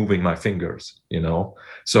moving my fingers,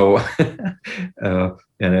 So, and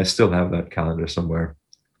I still have that calendar somewhere.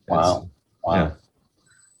 Wow.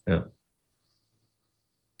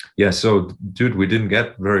 Yeah. So, dude, we didn't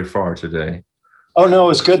get very far today. Oh no,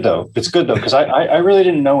 it's good though. Because I really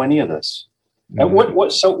didn't know any of this. And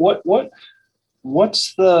what's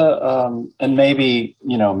the and maybe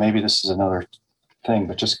this is another thing,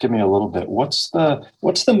 but just give me a little bit. What's the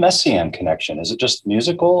Messiaen connection? Is it just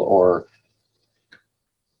musical, or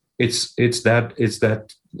it's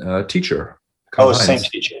that teacher? Oh, same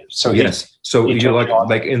teacher. So yes. So you're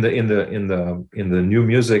like in the new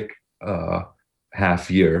music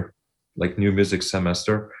half year, like new music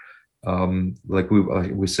semester. Like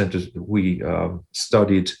we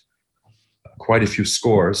studied quite a few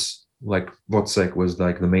scores. Like Wozzeck was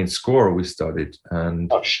like the main score we studied,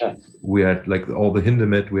 and we had like all the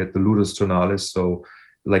Hindemith, we had the Ludus Tonalis. So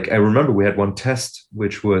like I remember we had one test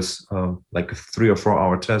which was like a 3 or 4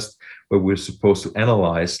 hour test where we were supposed to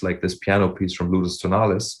analyze like this piano piece from Ludus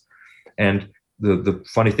Tonalis, and the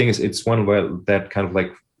funny thing is, it's one where that kind of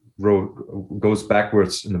like road goes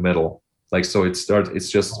backwards in the middle. Like, so it's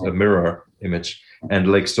just a mirror image.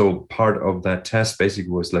 And like, so part of that test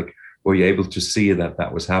basically was like, were you able to see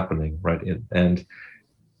that was happening, right? And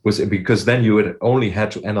was it because then you would only had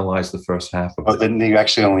to analyze the first half of But it. then you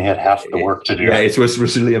actually only had half the work to do. Yeah, it was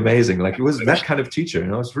really amazing. Like, it was that kind of teacher,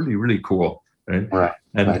 it's really, really cool. Right. Right.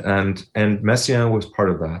 And Messiaen was part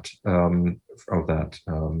of that,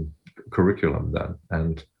 curriculum then.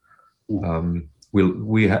 And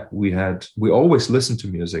we always listened to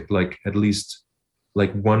music, like at least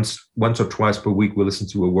like once or twice per week we listened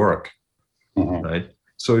to a work. Right.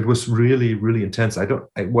 So it was really, really intense.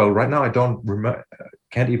 Right now I don't remember,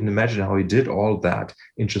 can't even imagine how he did all that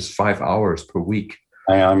in just 5 hours per week.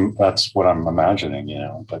 That's what I'm imagining,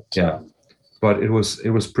 but yeah. But it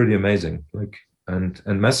was pretty amazing. Like, and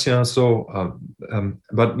Messiaen. So,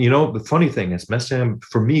 but the funny thing is, Messiaen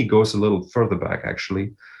for me goes a little further back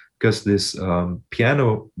actually, because this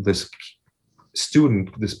piano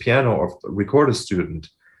recorder student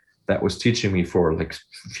that was teaching me for like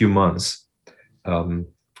a few months,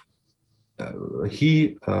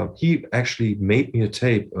 he actually made me a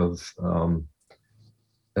tape of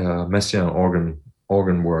Messiaen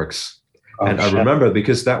organ works. And I remember,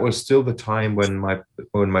 because that was still the time when my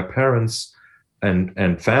parents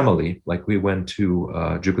and family, like, we went to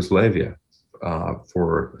Yugoslavia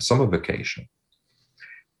for summer vacation.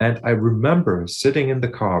 And I remember sitting in the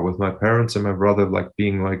car with my parents and my brother, like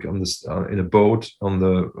being like on this in a boat on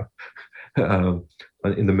the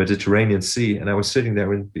in the Mediterranean Sea, and I was sitting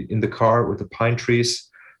there in the car with the pine trees,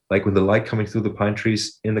 like with the light coming through the pine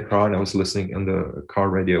trees in the car, and I was listening on the car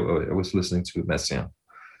radio. I was listening to Messiaen.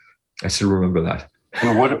 I still remember that.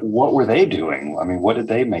 And what were they doing? I mean, what did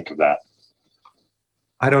they make of that?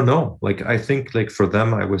 I don't know. Like, I think like for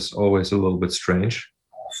them, I was always a little bit strange,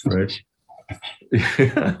 right?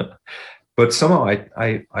 But somehow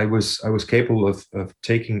I was capable of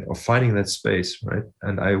finding that space, right?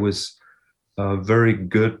 And I was a very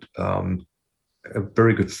good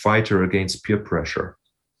fighter against peer pressure.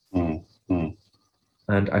 And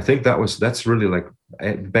I think that's really like,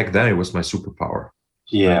 back then it was my superpower.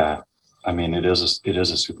 Yeah. Right? I mean, it is a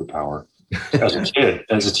superpower. As a kid,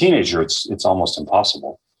 as a teenager, it's almost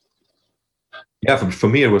impossible. Yeah, for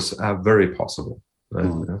me it was very possible. Right?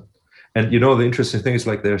 And the interesting thing is,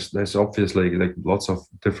 like, there's obviously like lots of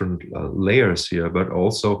different layers here, but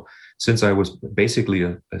also, since I was basically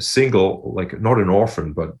a single, like not an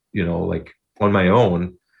orphan, but like on my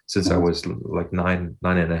own, since I was like nine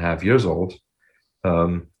and a half years old,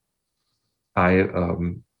 I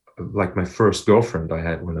like my first girlfriend I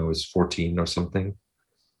had when I was 14 or something,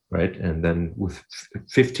 right? And then with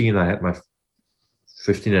 15, I had my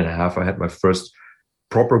 15 and a half, I had my first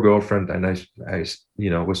proper girlfriend, and I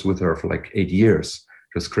was with her for like 8 years.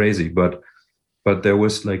 It was crazy, but there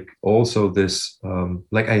was like also this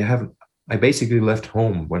like I basically left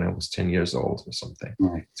home when I was 10 years old or something.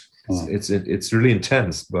 It's really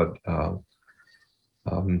intense, but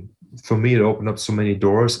for me it opened up so many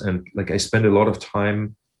doors, and like I spent a lot of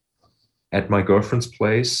time at my girlfriend's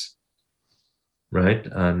place, right?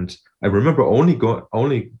 And I remember only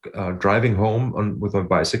driving home with my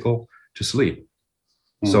bicycle to sleep.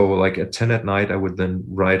 So like at 10 at night, I would then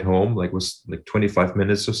ride home, like was like 25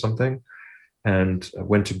 minutes or something, and I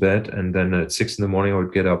went to bed. And then at 6 in the morning, I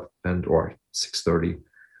would get up or 6:30.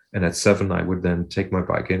 And at 7, I would then take my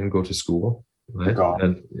bike in and go to school. Right?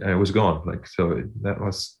 And I was gone. Like, so that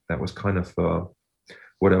was kind of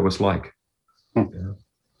what I was like. Yeah.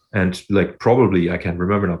 And like, probably, I can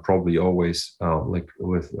remember now, probably always like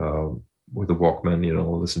with a Walkman,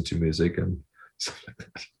 listen to music and stuff like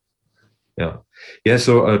that. Yeah.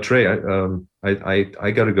 So Trey, I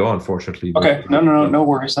gotta go, unfortunately. Okay. No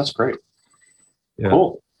worries. That's great. Yeah.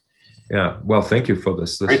 Cool. Yeah. Well, thank you for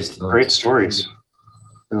this. This is great stories.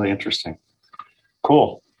 Really interesting.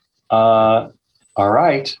 Cool. All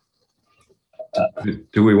right.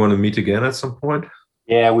 Do we want to meet again at some point?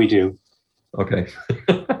 Yeah, we do. Okay.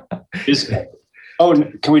 Can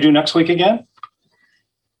we do next week again?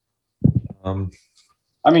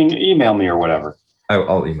 I mean, email me or whatever.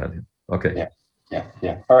 I'll email you. Okay.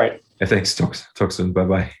 Yeah. All right. Thanks. Talk soon.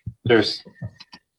 Bye-bye. Cheers.